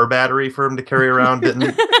car battery for him to carry around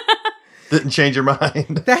didn't change your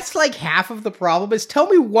mind. That's like half of the problem. Is tell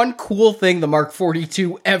me one cool thing the Mark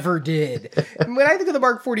 42 ever did. When I think of the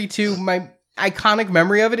Mark 42, my iconic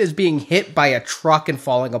memory of it is being hit by a truck and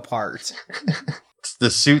falling apart. It's the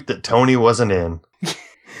suit that Tony wasn't in.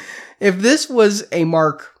 If this was a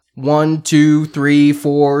Mark 1, 2, 3,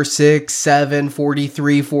 4, 6, 7,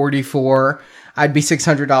 43, 44, I'd be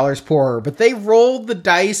 $600 poorer. But they rolled the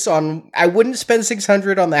dice on, I wouldn't spend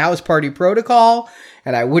 $600 on the House Party Protocol,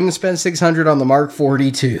 and I wouldn't spend $600 on the Mark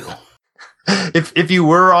 42. If you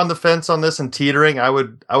were on the fence on this and teetering, I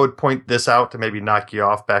would point this out to maybe knock you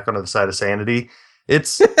off back onto the side of sanity.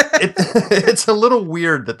 It's a little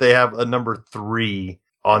weird that they have a number 3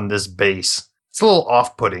 on this base. It's a little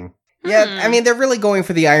off-putting. Yeah, I mean, they're really going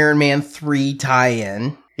for the Iron Man 3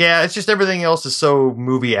 tie-in. Yeah, it's just everything else is so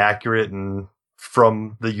movie accurate and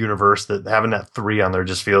from the universe that having that 3 on there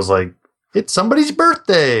just feels like it's somebody's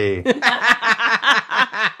birthday.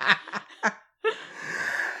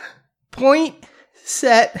 Point,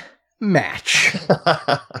 set, match.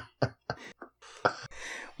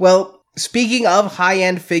 Well, speaking of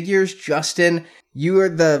high-end figures, Justin, you are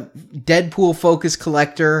the Deadpool-focused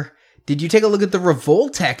collector. Did you take a look at the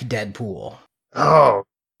Revoltech Deadpool? Oh,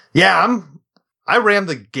 yeah, I ran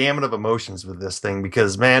the gamut of emotions with this thing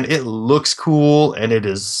because, man, it looks cool and it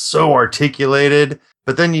is so articulated.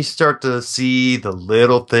 But then you start to see the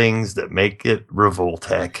little things that make it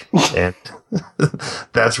Revoltech. And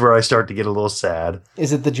that's where I start to get a little sad.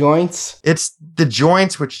 Is it the joints? It's the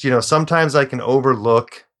joints, which, sometimes I can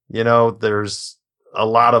overlook. There's a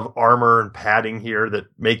lot of armor and padding here that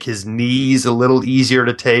make his knees a little easier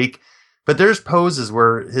to take. But there's poses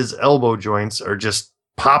where his elbow joints are just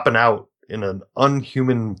popping out in an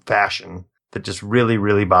unhuman fashion that just really,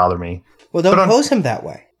 really bother me. Well, don't pose him that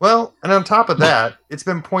way. Well, and on top of that, it's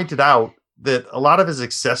been pointed out that a lot of his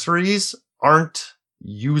accessories aren't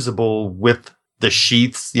usable with the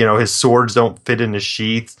sheaths. His swords don't fit in his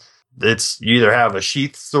sheath. You either have a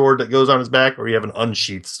sheath sword that goes on his back or you have an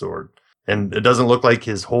unsheathed sword. And it doesn't look like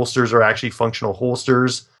his holsters are actually functional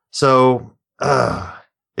holsters. So,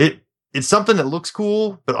 it's something that looks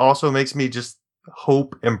cool, but also makes me just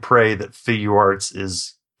hope and pray that Figuarts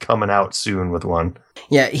is coming out soon with one.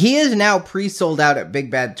 Yeah, he is now pre-sold out at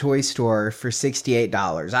Big Bad Toy Store for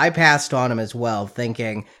 $68. I passed on him as well,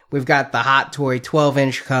 thinking we've got the Hot Toy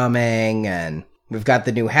 12-inch coming, and we've got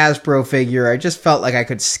the new Hasbro figure. I just felt like I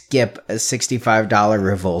could skip a $65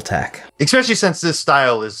 Revoltech. Especially since this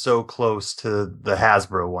style is so close to the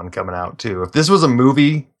Hasbro one coming out, too. If this was a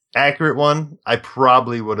movie-accurate one, I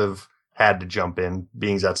probably would have had to jump in,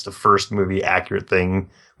 being that's the first movie-accurate thing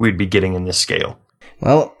we'd be getting in this scale.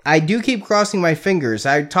 Well, I do keep crossing my fingers.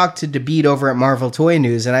 I talked to DeBeat over at Marvel Toy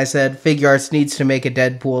News, and I said Figuarts needs to make a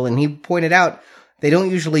Deadpool, and he pointed out they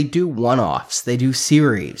don't usually do one-offs. They do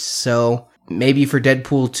series. So maybe for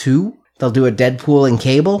Deadpool 2, they'll do a Deadpool and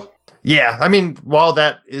Cable? Yeah, I mean, while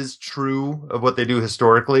that is true of what they do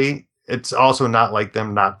historically, it's also not like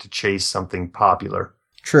them not to chase something popular.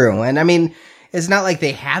 True, and I mean, It's not like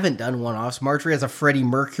they haven't done one-offs. Marjorie has a Freddie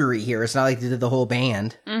Mercury here. It's not like they did the whole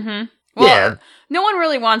band. Mm-hmm. Well, Yeah. no one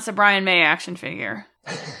really wants a Brian May action figure.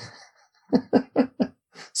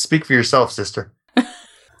 Speak for yourself, sister.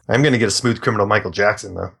 I'm going to get a Smooth Criminal Michael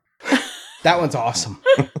Jackson, though. That one's awesome.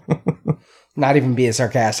 Not even being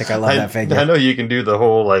sarcastic. I love that figure. I know you can do the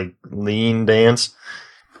whole, like, lean dance.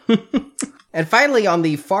 And finally, on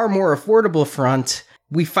the far more affordable front,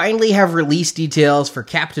 we finally have release details for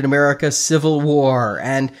Captain America Civil War.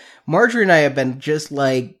 And Marjorie and I have been just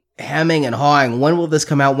like hemming and hawing. When will this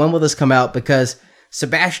come out? When will this come out? Because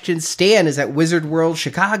Sebastian Stan is at Wizard World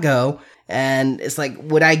Chicago. And it's like,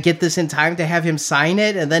 would I get this in time to have him sign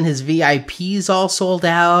it? And then his VIP's all sold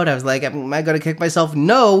out. I was like, am I going to kick myself?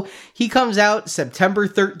 No, he comes out September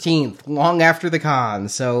 13th, long after the con.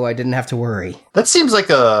 So I didn't have to worry. That seems like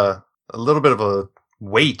a little bit of a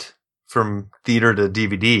wait from theater to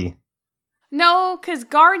DVD. No, because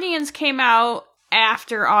Guardians came out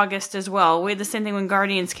after August as well. We had the same thing when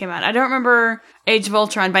Guardians came out. I don't remember Age of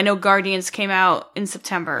Ultron, but I know Guardians came out in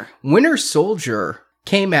September. Winter Soldier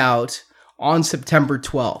came out on September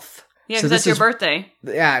 12th. Yeah, because that's your birthday.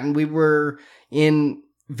 Yeah, and we were in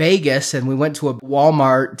Vegas and we went to a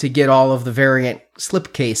Walmart to get all of the variant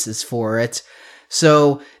slipcases for it.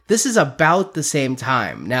 So this is about the same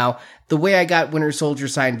time. Now, the way I got Winter Soldier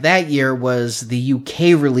signed that year was the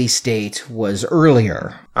UK release date was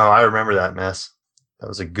earlier. Oh, I remember that mess. That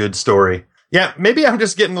was a good story. Yeah, maybe I'm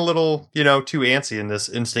just getting a little, too antsy in this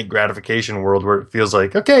instant gratification world where it feels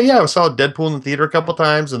like, okay, yeah, I saw Deadpool in the theater a couple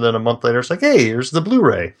times, and then a month later it's like, hey, here's the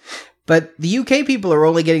Blu-ray. But the UK people are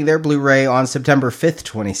only getting their Blu-ray on September 5th,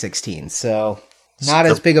 2016, so not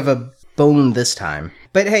as big of a bone this time.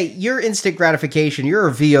 But hey, your instant gratification, you're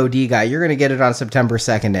a VOD guy, you're going to get it on September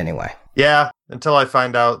 2nd anyway. Yeah, until I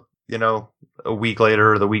find out, a week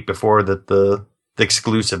later or the week before that the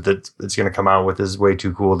exclusive that it's going to come out with is way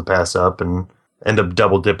too cool to pass up and end up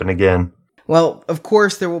double dipping again. Well, of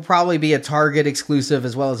course, there will probably be a Target exclusive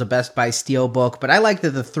as well as a Best Buy Steelbook, but I like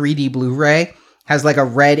that the 3D Blu-ray has like a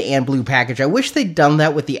red and blue package. I wish they'd done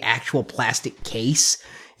that with the actual plastic case.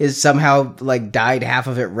 Is somehow like dyed half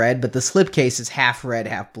of it red, but the slipcase is half red,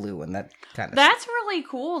 half blue, and that kind of That's really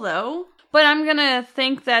cool though. But I'm going to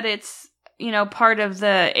think that it's, part of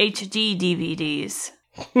the HD DVDs.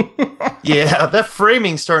 Yeah, that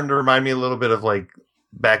framing's starting to remind me a little bit of like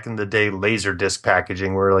back in the day Laserdisc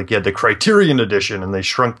packaging where like you had the Criterion edition and they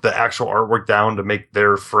shrunk the actual artwork down to make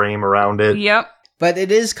their frame around it. Yep. But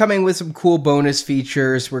it is coming with some cool bonus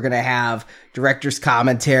features. We're going to have director's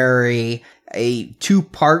commentary, a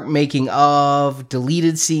 2-part making of,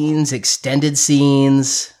 deleted scenes, extended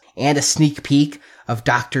scenes, and a sneak peek of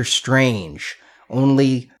Doctor Strange.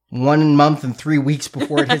 Only 1 month and 3 weeks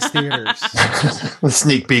before it hits theaters. The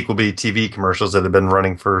sneak peek will be TV commercials that have been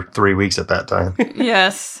running for 3 weeks at that time.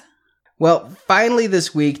 Yes. Well, finally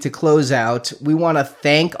this week, to close out, we want to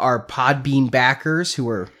thank our Podbean backers who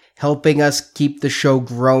are helping us keep the show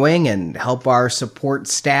growing and help our support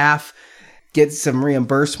staff get some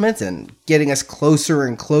reimbursement and getting us closer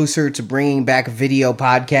and closer to bringing back video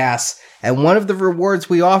podcasts. And one of the rewards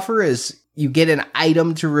we offer is you get an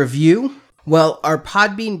item to review. Well, our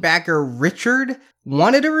Podbean backer, Richard,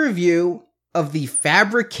 wanted a review of the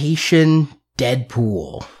Fabrication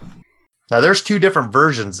Deadpool. Now, there's 2 different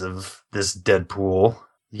versions of this Deadpool.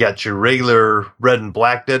 You got your regular red and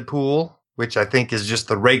black Deadpool, which I think is just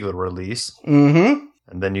the regular release. Mm-hmm.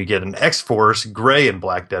 And then you get an X-Force gray and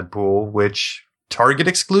black Deadpool, which Target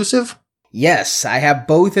exclusive? Yes, I have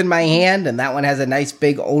both in my hand, and that one has a nice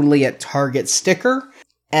big only at Target sticker.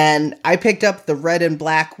 And I picked up the red and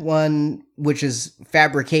black one, which is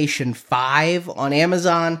Fabrication 5 on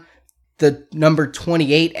Amazon. The number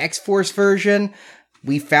 28 X-Force version,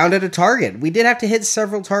 we found at a Target. We did have to hit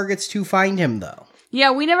several Targets to find him, though.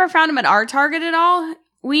 Yeah, we never found him at our Target at all.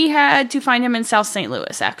 We had to find him in South St.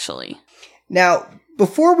 Louis, actually. Now,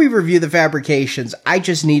 before we review the Fabrications, I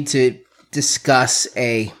just need to discuss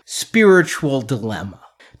a spiritual dilemma.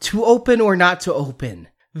 To open or not to open?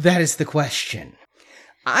 That is the question.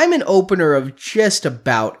 I'm an opener of just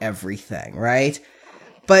about everything, right?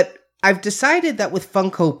 But I've decided that with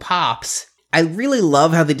Funko Pops, I really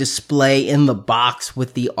love how they display in the box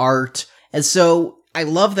with the art. And so I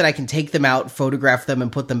love that I can take them out, photograph them,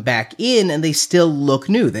 and put them back in, and they still look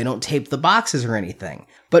new. They don't tape the boxes or anything.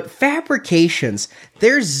 But Fabrications,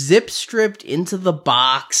 they're zip-stripped into the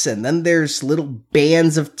box, and then there's little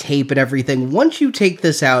bands of tape and everything. Once you take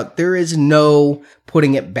this out, there is no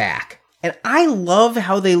putting it back. And I love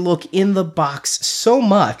how they look in the box so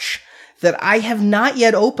much that I have not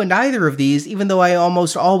yet opened either of these, even though I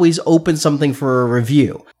almost always open something for a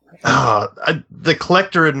review. The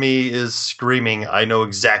collector in me is screaming, I know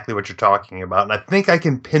exactly what you're talking about. And I think I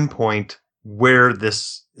can pinpoint where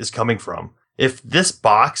this is coming from. If this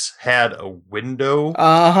box had a window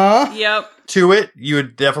Yep. to it, you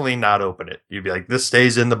would definitely not open it. You'd be like, this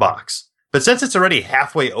stays in the box. But since it's already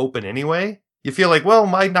halfway open anyway, you feel like, well,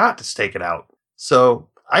 why not just take it out? So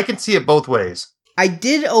I can see it both ways. I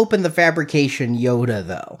did open the fabrication Yoda,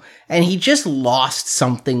 though, and he just lost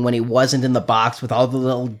something when he wasn't in the box with all the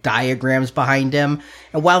little diagrams behind him.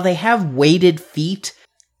 And while they have weighted feet,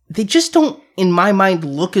 they just don't, in my mind,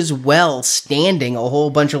 look as well standing a whole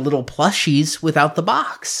bunch of little plushies without the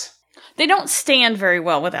box. They don't stand very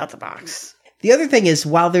well without the box. The other thing is,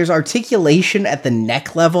 while there's articulation at the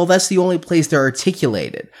neck level, that's the only place they're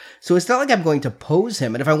articulated. So it's not like I'm going to pose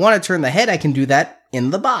him, and if I want to turn the head, I can do that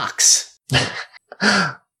in the box.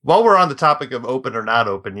 While we're on the topic of open or not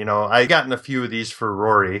open, I gotten a few of these for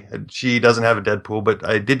Rory. She doesn't have a Deadpool, but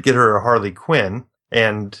I did get her a Harley Quinn,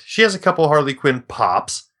 and she has a couple Harley Quinn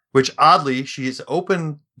pops, which oddly, she's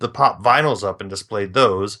opened the pop vinyls up and displayed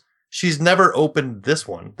those. She's never opened this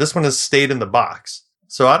one. This one has stayed in the box.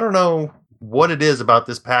 So I don't know what it is about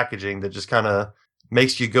this packaging that just kind of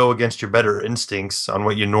makes you go against your better instincts on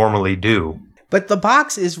what you normally do. But the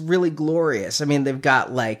box is really glorious. I mean, they've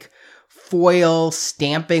got, foil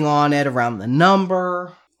stamping on it around the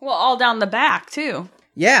number. Well, all down the back, too.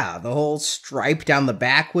 Yeah, the whole stripe down the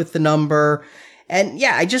back with the number. And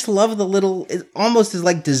yeah, I just love the little, it almost is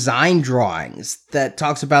like design drawings that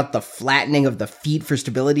talks about the flattening of the feet for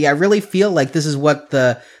stability. I really feel like this is what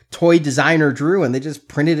the toy designer drew, and they just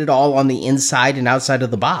printed it all on the inside and outside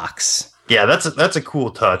of the box. Yeah, that's a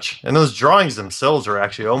cool touch. And those drawings themselves are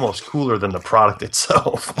actually almost cooler than the product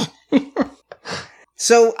itself.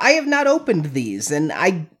 So I have not opened these, and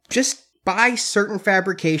I just buy certain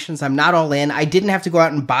fabrications. I'm not all in. I didn't have to go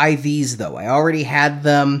out and buy these, though. I already had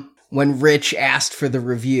them when Rich asked for the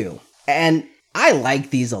review. And I like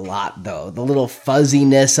these a lot, though. The little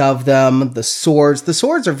fuzziness of them, the swords. The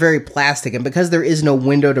swords are very plastic, and because there is no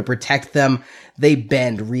window to protect them, they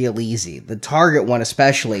bend real easy. The Target one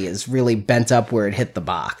especially is really bent up where it hit the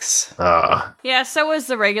box. Yeah, so is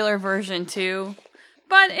the regular version, too.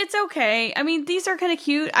 But it's okay. I mean, these are kind of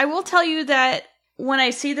cute. I will tell you that when I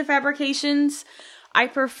see the fabrications, I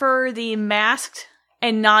prefer the masked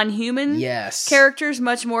and non-human characters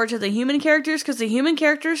much more to the human characters, because the human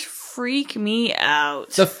characters freak me out.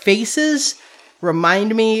 The faces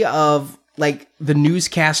remind me of, the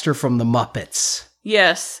newscaster from the Muppets.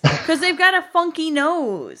 Yes, because they've got a funky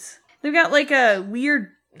nose. They've got, a weird,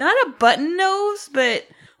 not a button nose, but,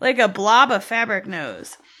 a blob of fabric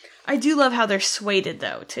nose. I do love how they're sueded,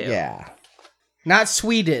 though, too. Yeah. Not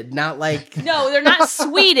sweeted, not No, they're not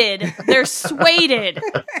sweeted. They're sueded.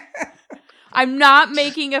 I'm not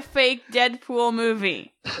making a fake Deadpool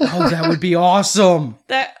movie. Oh, that would be awesome.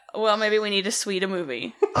 Well, maybe we need to sweet a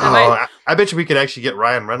movie. I bet you we could actually get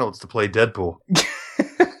Ryan Reynolds to play Deadpool.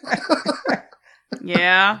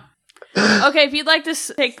 Yeah. Okay, if you'd like to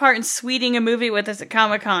take part in sweeting a movie with us at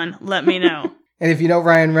Comic-Con, let me know. And if you know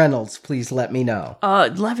Ryan Reynolds, please let me know.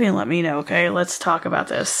 Let me know, okay? Let's talk about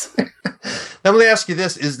this. Now, let me ask you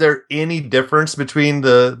this. Is there any difference between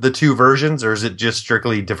the two versions, or is it just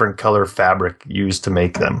strictly different color fabric used to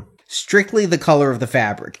make them? Strictly the color of the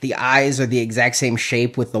fabric. The eyes are the exact same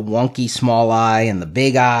shape with the wonky small eye and the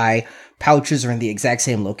big eye. Pouches are in the exact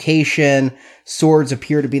same location. Swords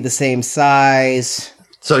appear to be the same size.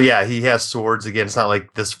 So yeah, he has swords again. It's not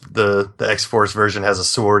like the X-Force version has a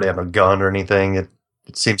sword and a gun or anything. It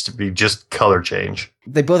seems to be just color change.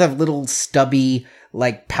 They both have little stubby,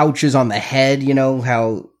 pouches on the head. You know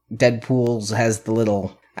how Deadpool's has the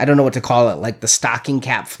little, I don't know what to call it, the stocking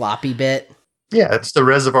cap floppy bit? Yeah, it's the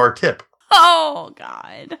reservoir tip. Oh,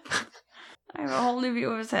 God. I have a whole new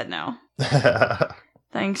view of his head now.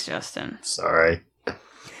 Thanks, Justin. Sorry.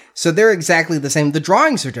 So they're exactly the same. The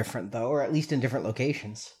drawings are different, though, or at least in different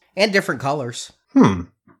locations. And different colors.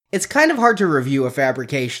 It's kind of hard to review a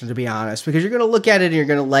fabrication, to be honest, because you're going to look at it and you're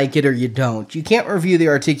going to like it or you don't. You can't review the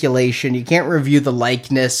articulation. You can't review the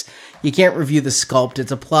likeness. You can't review the sculpt.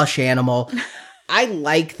 It's a plush animal. I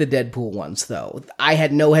like the Deadpool ones, though. I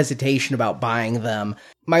had no hesitation about buying them.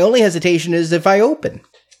 My only hesitation is if I open.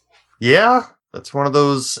 Yeah, that's one of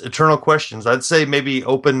those eternal questions. I'd say maybe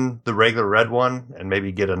open the regular red one and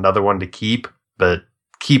maybe get another one to keep, but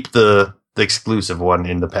keep the exclusive one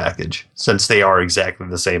in the package, since they are exactly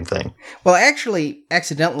the same thing. Well, I actually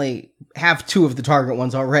accidentally have two of the Target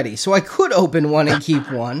ones already, so I could open one and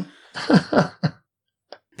keep one.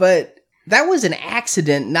 But that was an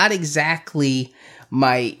accident, not exactly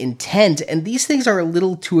my intent, and these things are a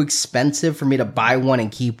little too expensive for me to buy one and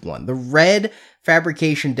keep one. The red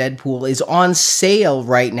Fabrication Deadpool is on sale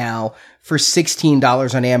right now for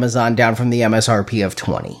 $16 on Amazon, down from the MSRP of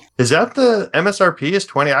 $20. Is that the MSRP is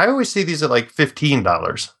 $20? I always see these at like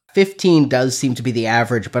 $15. 15 does seem to be the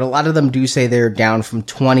average, but a lot of them do say they're down from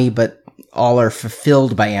 20, but all are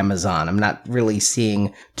fulfilled by Amazon. I'm not really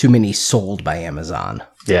seeing too many sold by Amazon.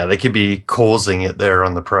 Yeah, they could be Colesing it there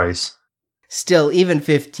on the price. Still, even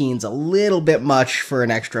 15's a little bit much for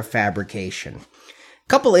an extra fabrication.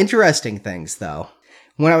 Couple interesting things, though.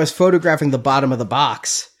 When I was photographing the bottom of the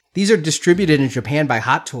box, these are distributed in Japan by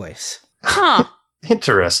Hot Toys. Huh.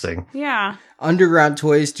 Interesting. Yeah. Underground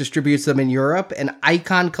Toys distributes them in Europe, and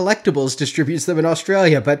Icon Collectibles distributes them in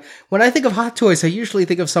Australia. But when I think of Hot Toys, I usually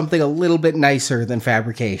think of something a little bit nicer than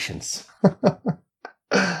Fabrications.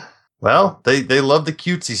 Well, they love the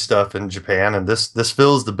cutesy stuff in Japan, and this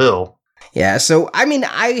fills the bill. Yeah, so, I mean,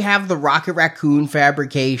 I have the Rocket Raccoon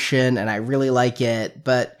Fabrication, and I really like it,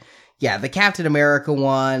 but yeah, the Captain America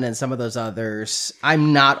one and some of those others,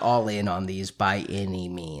 I'm not all in on these by any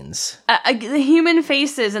means. The human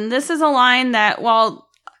faces, and this is a line that, while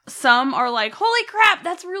some are like, holy crap,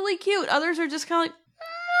 that's really cute, others are just kind of like,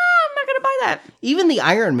 I'm not gonna buy that. Even the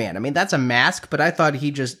Iron Man, I mean, that's a mask, but I thought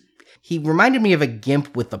he reminded me of a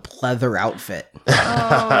gimp with a pleather outfit. Oh,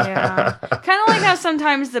 yeah. Kind of like how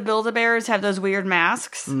sometimes the Build-A-Bears have those weird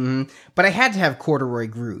masks. Mm-hmm. But I had to have Corduroy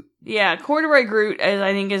Groot. Yeah, Corduroy Groot,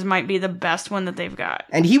 I think, might be the best one that they've got.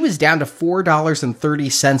 And he was down to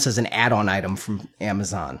 $4.30 as an add-on item from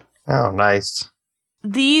Amazon. Oh, nice.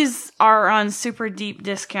 These are on super deep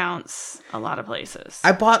discounts a lot of places.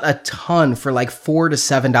 I bought a ton for like $4 to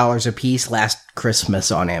 $7 a piece last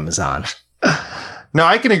Christmas on Amazon. No,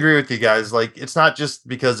 I can agree with you guys. Like, it's not just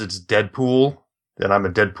because it's Deadpool that I'm a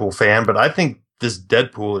Deadpool fan, but I think this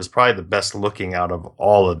Deadpool is probably the best looking out of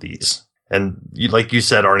all of these. And like you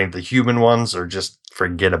said, Arnie, the human ones are just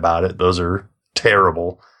forget about it. Those are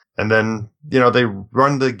terrible. And then, they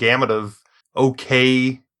run the gamut of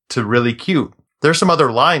okay to really cute. There's some other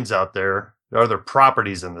lines out there. There are other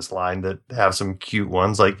properties in this line that have some cute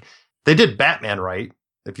ones. Like, they did Batman right.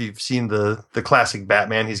 If you've seen the classic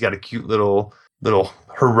Batman, he's got a cute little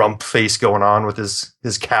harump face going on with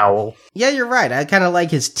his cowl. Yeah, you're right. I kind of like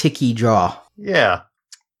his ticky jaw. Yeah.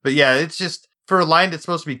 But yeah, it's just, for a line that's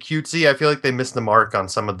supposed to be cutesy, I feel like they missed the mark on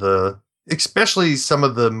especially some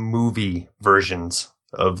of the movie versions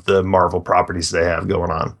of the Marvel properties they have going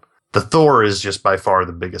on. The Thor is just by far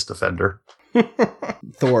the biggest offender.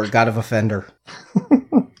 Thor, God of Offender.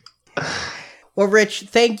 Well, Rich,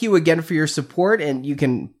 thank you again for your support, and you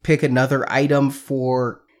can pick another item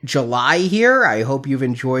for July here. I hope you've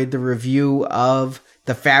enjoyed the review of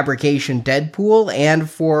the Fabrication Deadpool, and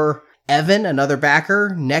for Evan, another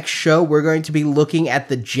backer, next show we're going to be looking at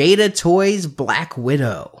the Jada Toys Black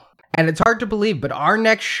Widow. And it's hard to believe, but our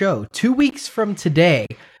next show, 2 weeks from today,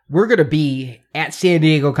 we're going to be at San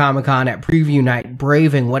Diego Comic-Con at Preview Night,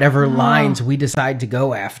 braving whatever lines we decide to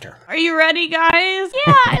go after. Are you ready, guys? Yeah,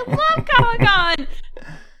 I love Comic-Con!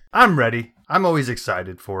 I'm ready. I'm always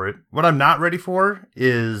excited for it. What I'm not ready for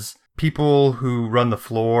is people who run the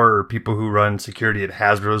floor, or people who run security at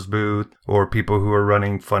Hasbro's booth, or people who are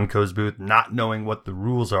running Funko's booth, not knowing what the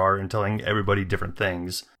rules are and telling everybody different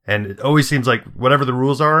things. And it always seems like whatever the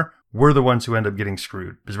rules are, we're the ones who end up getting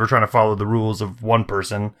screwed because we're trying to follow the rules of one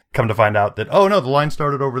person, come to find out that, oh no, the line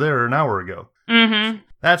started over there an hour ago. Mm-hmm.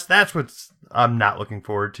 That's what I'm not looking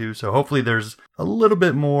forward to. So hopefully there's a little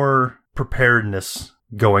bit more preparedness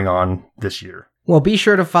going on this year. Well, be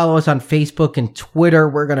sure to follow us on Facebook and Twitter.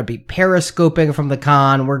 We're going to be periscoping from the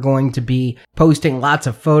con. We're going to be posting lots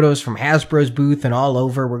of photos from Hasbro's booth and all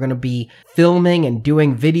over. We're going to be filming and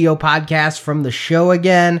doing video podcasts from the show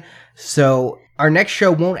again. So our next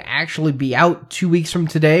show won't actually be out 2 weeks from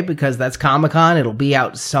today because that's Comic-Con. It'll be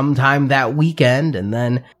out sometime that weekend, and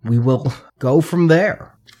then we will go from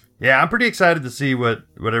there. Yeah, I'm pretty excited to see what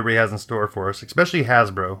everybody has in store for us, especially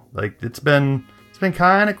Hasbro. Like, it's been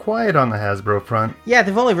kind of quiet on the Hasbro front. Yeah,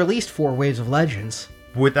 they've only released 4 Waves of Legends.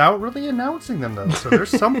 Without really announcing them, though. So there's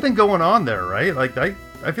something going on there, right? Like, I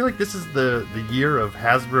feel like this is the year of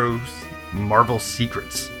Hasbro's Marvel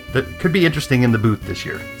secrets that could be interesting in the booth this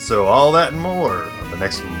year. So all that and more on the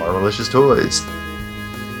next Marvelicious Toys.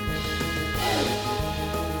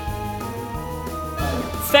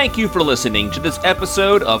 Thank you for listening to this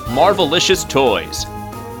episode of Marvelicious Toys.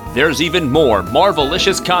 There's even more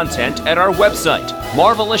Marvelicious content at our website,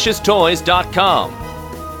 marvelicioustoys.com.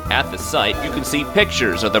 At the site, you can see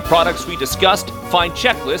pictures of the products we discussed, find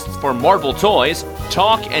checklists for Marvel toys,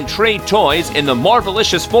 talk and trade toys in the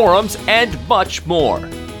Marvelicious forums, and much more.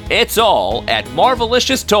 It's all at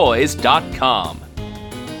marvelicioustoys.com.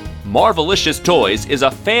 Marvelicious Toys is a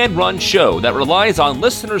fan-run show that relies on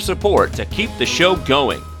listener support to keep the show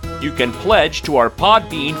going. You can pledge to our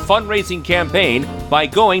Podbean fundraising campaign by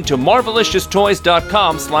going to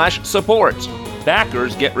marvelicioustoys.com/support.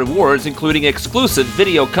 Backers get rewards including exclusive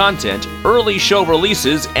video content, early show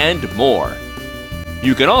releases, and more.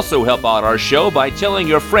 You can also help out our show by telling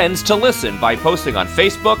your friends to listen by posting on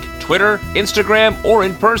Facebook, Twitter, Instagram, or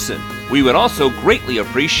in person. We would also greatly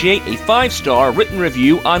appreciate a 5-star written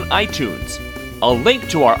review on iTunes. A link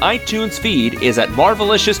to our iTunes feed is at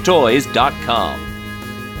marvelicioustoys.com.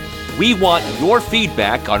 We want your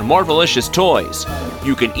feedback on Marvelicious Toys.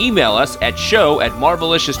 You can email us at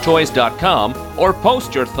show@marvelicioustoys.com or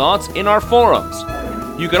post your thoughts in our forums.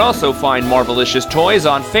 You can also find Marvelicious Toys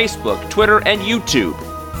on Facebook, Twitter, and YouTube.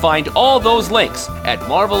 Find all those links at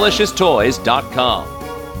marvelicioustoys.com.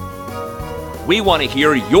 We want to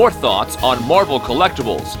hear your thoughts on Marvel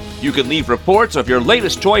collectibles. You can leave reports of your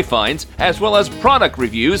latest toy finds as well as product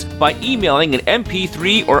reviews by emailing an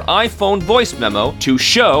MP3 or iPhone voice memo to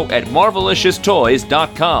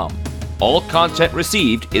show@marvelicioustoys.com. All content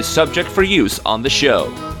received is subject for use on the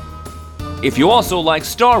show. If you also like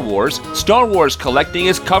Star Wars collecting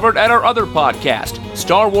is covered at our other podcast,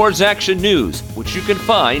 Star Wars Action News, which you can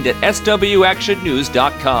find at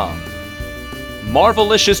swactionnews.com.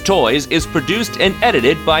 Marvelicious Toys is produced and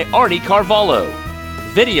edited by Arnie Carvalho.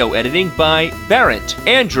 Video editing by Barrett,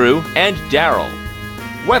 Andrew, and Daryl.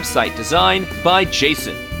 Website design by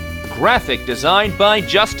Jason. Graphic design by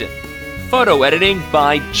Justin. Photo editing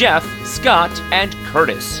by Jeff, Scott, and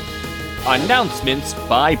Curtis. Announcements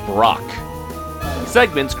by Brock.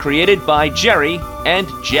 Segments created by Jerry and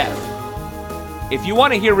Jeff. If you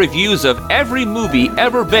want to hear reviews of every movie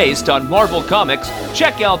ever based on Marvel Comics,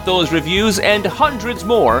 check out those reviews and hundreds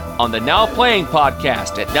more on the Now Playing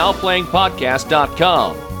Podcast at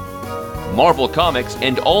nowplayingpodcast.com. Marvel Comics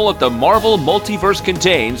and all that the Marvel Multiverse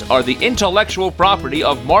contains are the intellectual property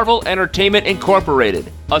of Marvel Entertainment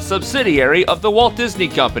Incorporated, a subsidiary of the Walt Disney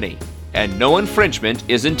Company, and no infringement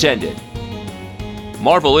is intended.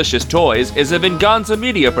 Marvelicious Toys is a Venganza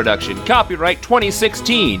Media production, copyright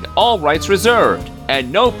 2016, all rights reserved,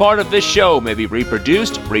 and no part of this show may be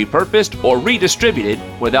reproduced, repurposed, or redistributed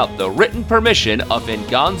without the written permission of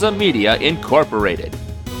Venganza Media Incorporated.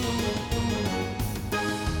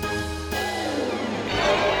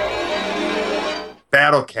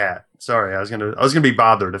 Battle Cat. Sorry, I was gonna be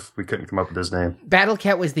bothered if we couldn't come up with his name. Battle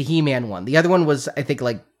Cat was the He-Man one. The other one was, I think,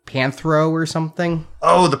 like Panthro or something.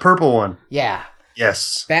 Oh, the purple one. Yeah.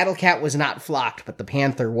 Yes. Battle Cat was not flocked, but the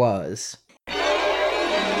Panther was.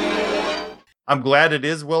 I'm glad it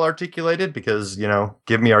is well articulated because,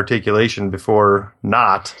 give me articulation before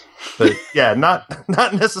not. But yeah, not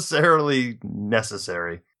necessarily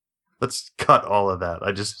necessary. Let's cut all of that.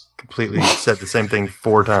 I just completely said the same thing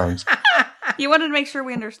 4 times. You wanted to make sure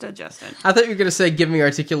we understood, Justin. I thought you were going to say, give me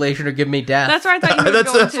articulation or give me death. That's where I thought you were going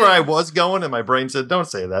That's where I was going, and my brain said, don't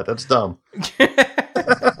say that. That's dumb.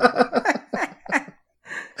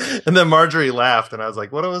 And then Marjorie laughed, and I was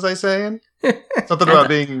like, what was I saying? Something about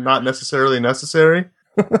being not necessarily necessary?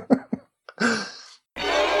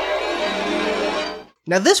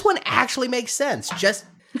 Now, this one actually makes sense.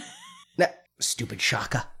 Stupid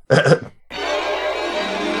Shaka.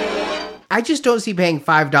 I just don't see paying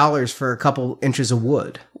 $5 for a couple inches of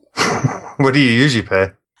wood. What do you usually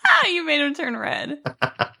pay? You made him turn red.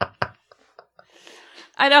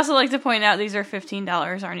 I'd also like to point out these are $15,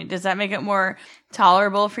 Arnie. Does that make it more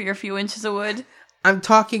tolerable for your few inches of wood? I'm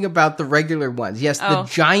talking about the regular ones. Yes, the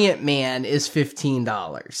giant man is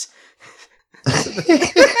 $15.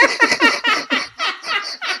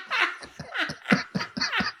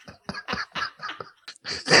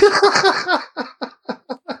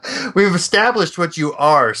 We've established what you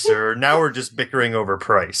are, sir. Now we're just bickering over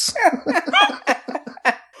price.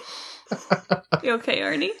 You okay,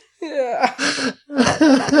 Arnie? Yeah.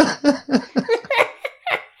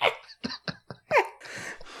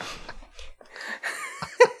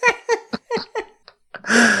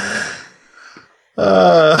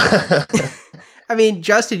 I mean,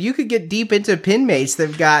 Justin, you could get deep into Pinmates.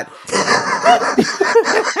 They've got...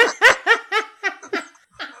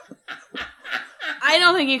 I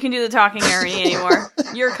don't think you can do the talking, Arnie, anymore.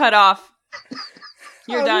 You're cut off.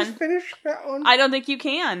 You're done. Just finish that one. I don't think you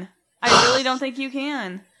can. I really don't think you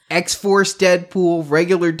can. X-Force Deadpool,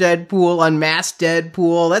 regular Deadpool, unmasked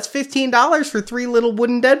Deadpool. That's $15 for 3 little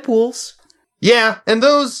wooden Deadpools. Yeah, and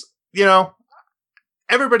those,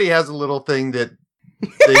 everybody has a little thing that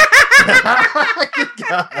they... Good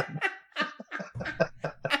God.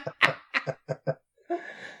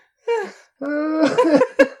 I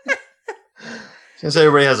was gonna say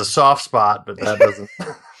everybody has a soft spot, but that doesn't...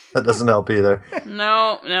 That doesn't help either.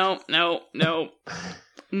 No.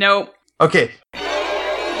 Nope. Okay.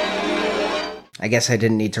 I guess I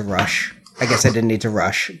didn't need to rush.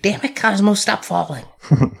 Damn it, Cosmo, stop falling.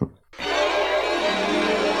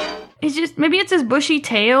 It's just, maybe it's his bushy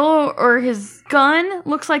tail or his gun.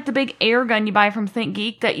 Looks like the big air gun you buy from Think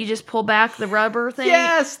Geek that you just pull back the rubber thing.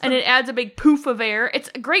 Yes! And it adds a big poof of air. It's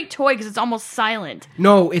a great toy because it's almost silent.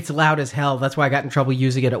 No, it's loud as hell. That's why I got in trouble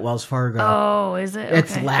using it at Wells Fargo. Oh, is it?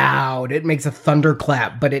 It's Okay. loud. It makes a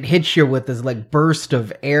thunderclap, but it hits you with this like burst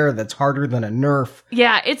of air that's harder than a Nerf.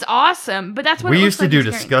 Yeah, it's awesome. But that's what We it used looks to like do he's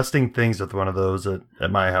carrying. disgusting things with one of those at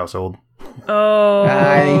my household. Oh.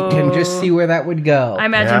 I can just see where that would go. I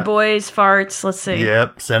imagine Yeah. boys, farts. Let's see.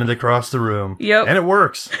 Yep, send it across the room. Yep. And it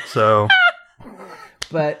works. So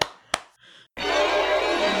But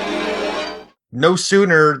No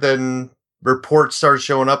sooner than reports started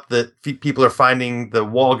showing up that people are finding the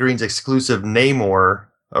Walgreens exclusive Namor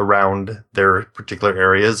around their particular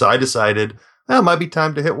areas, I decided, it might be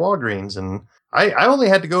time to hit Walgreens. And I only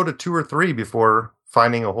had to go to 2 or 3 before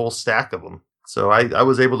finding a whole stack of them. So I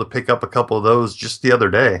was able to pick up a couple of those just the other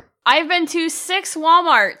day. I've been to 6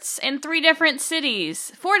 Walmarts in 4 different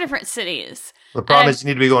cities. The problem is you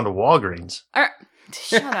need to be going to Walgreens.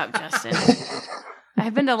 Shut up, Justin.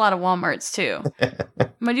 I've been to a lot of Walmarts too.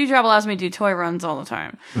 My new job allows me to do toy runs all the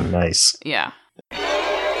time. Nice. Yeah.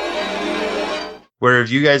 Where if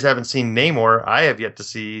you guys haven't seen Namor, I have yet to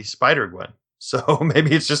see Spider-Gwen. So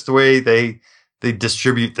maybe it's just the way they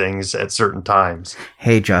distribute things at certain times.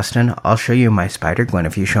 hey, Justin, I'll show you my Spider-Gwen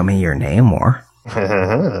if you show me your Namor.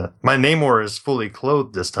 My Namor is fully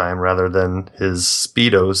clothed this time rather than his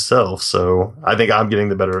Speedo self, so I think I'm getting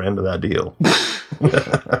the better end of that deal.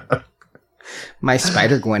 My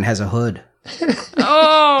Spider-Gwen has a hood.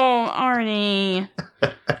 Oh, Arnie.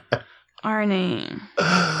 Arnie.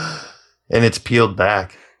 And it's peeled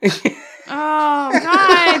back. Oh,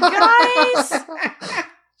 God, guys.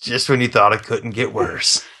 Just when you thought it couldn't get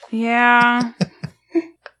worse. Yeah.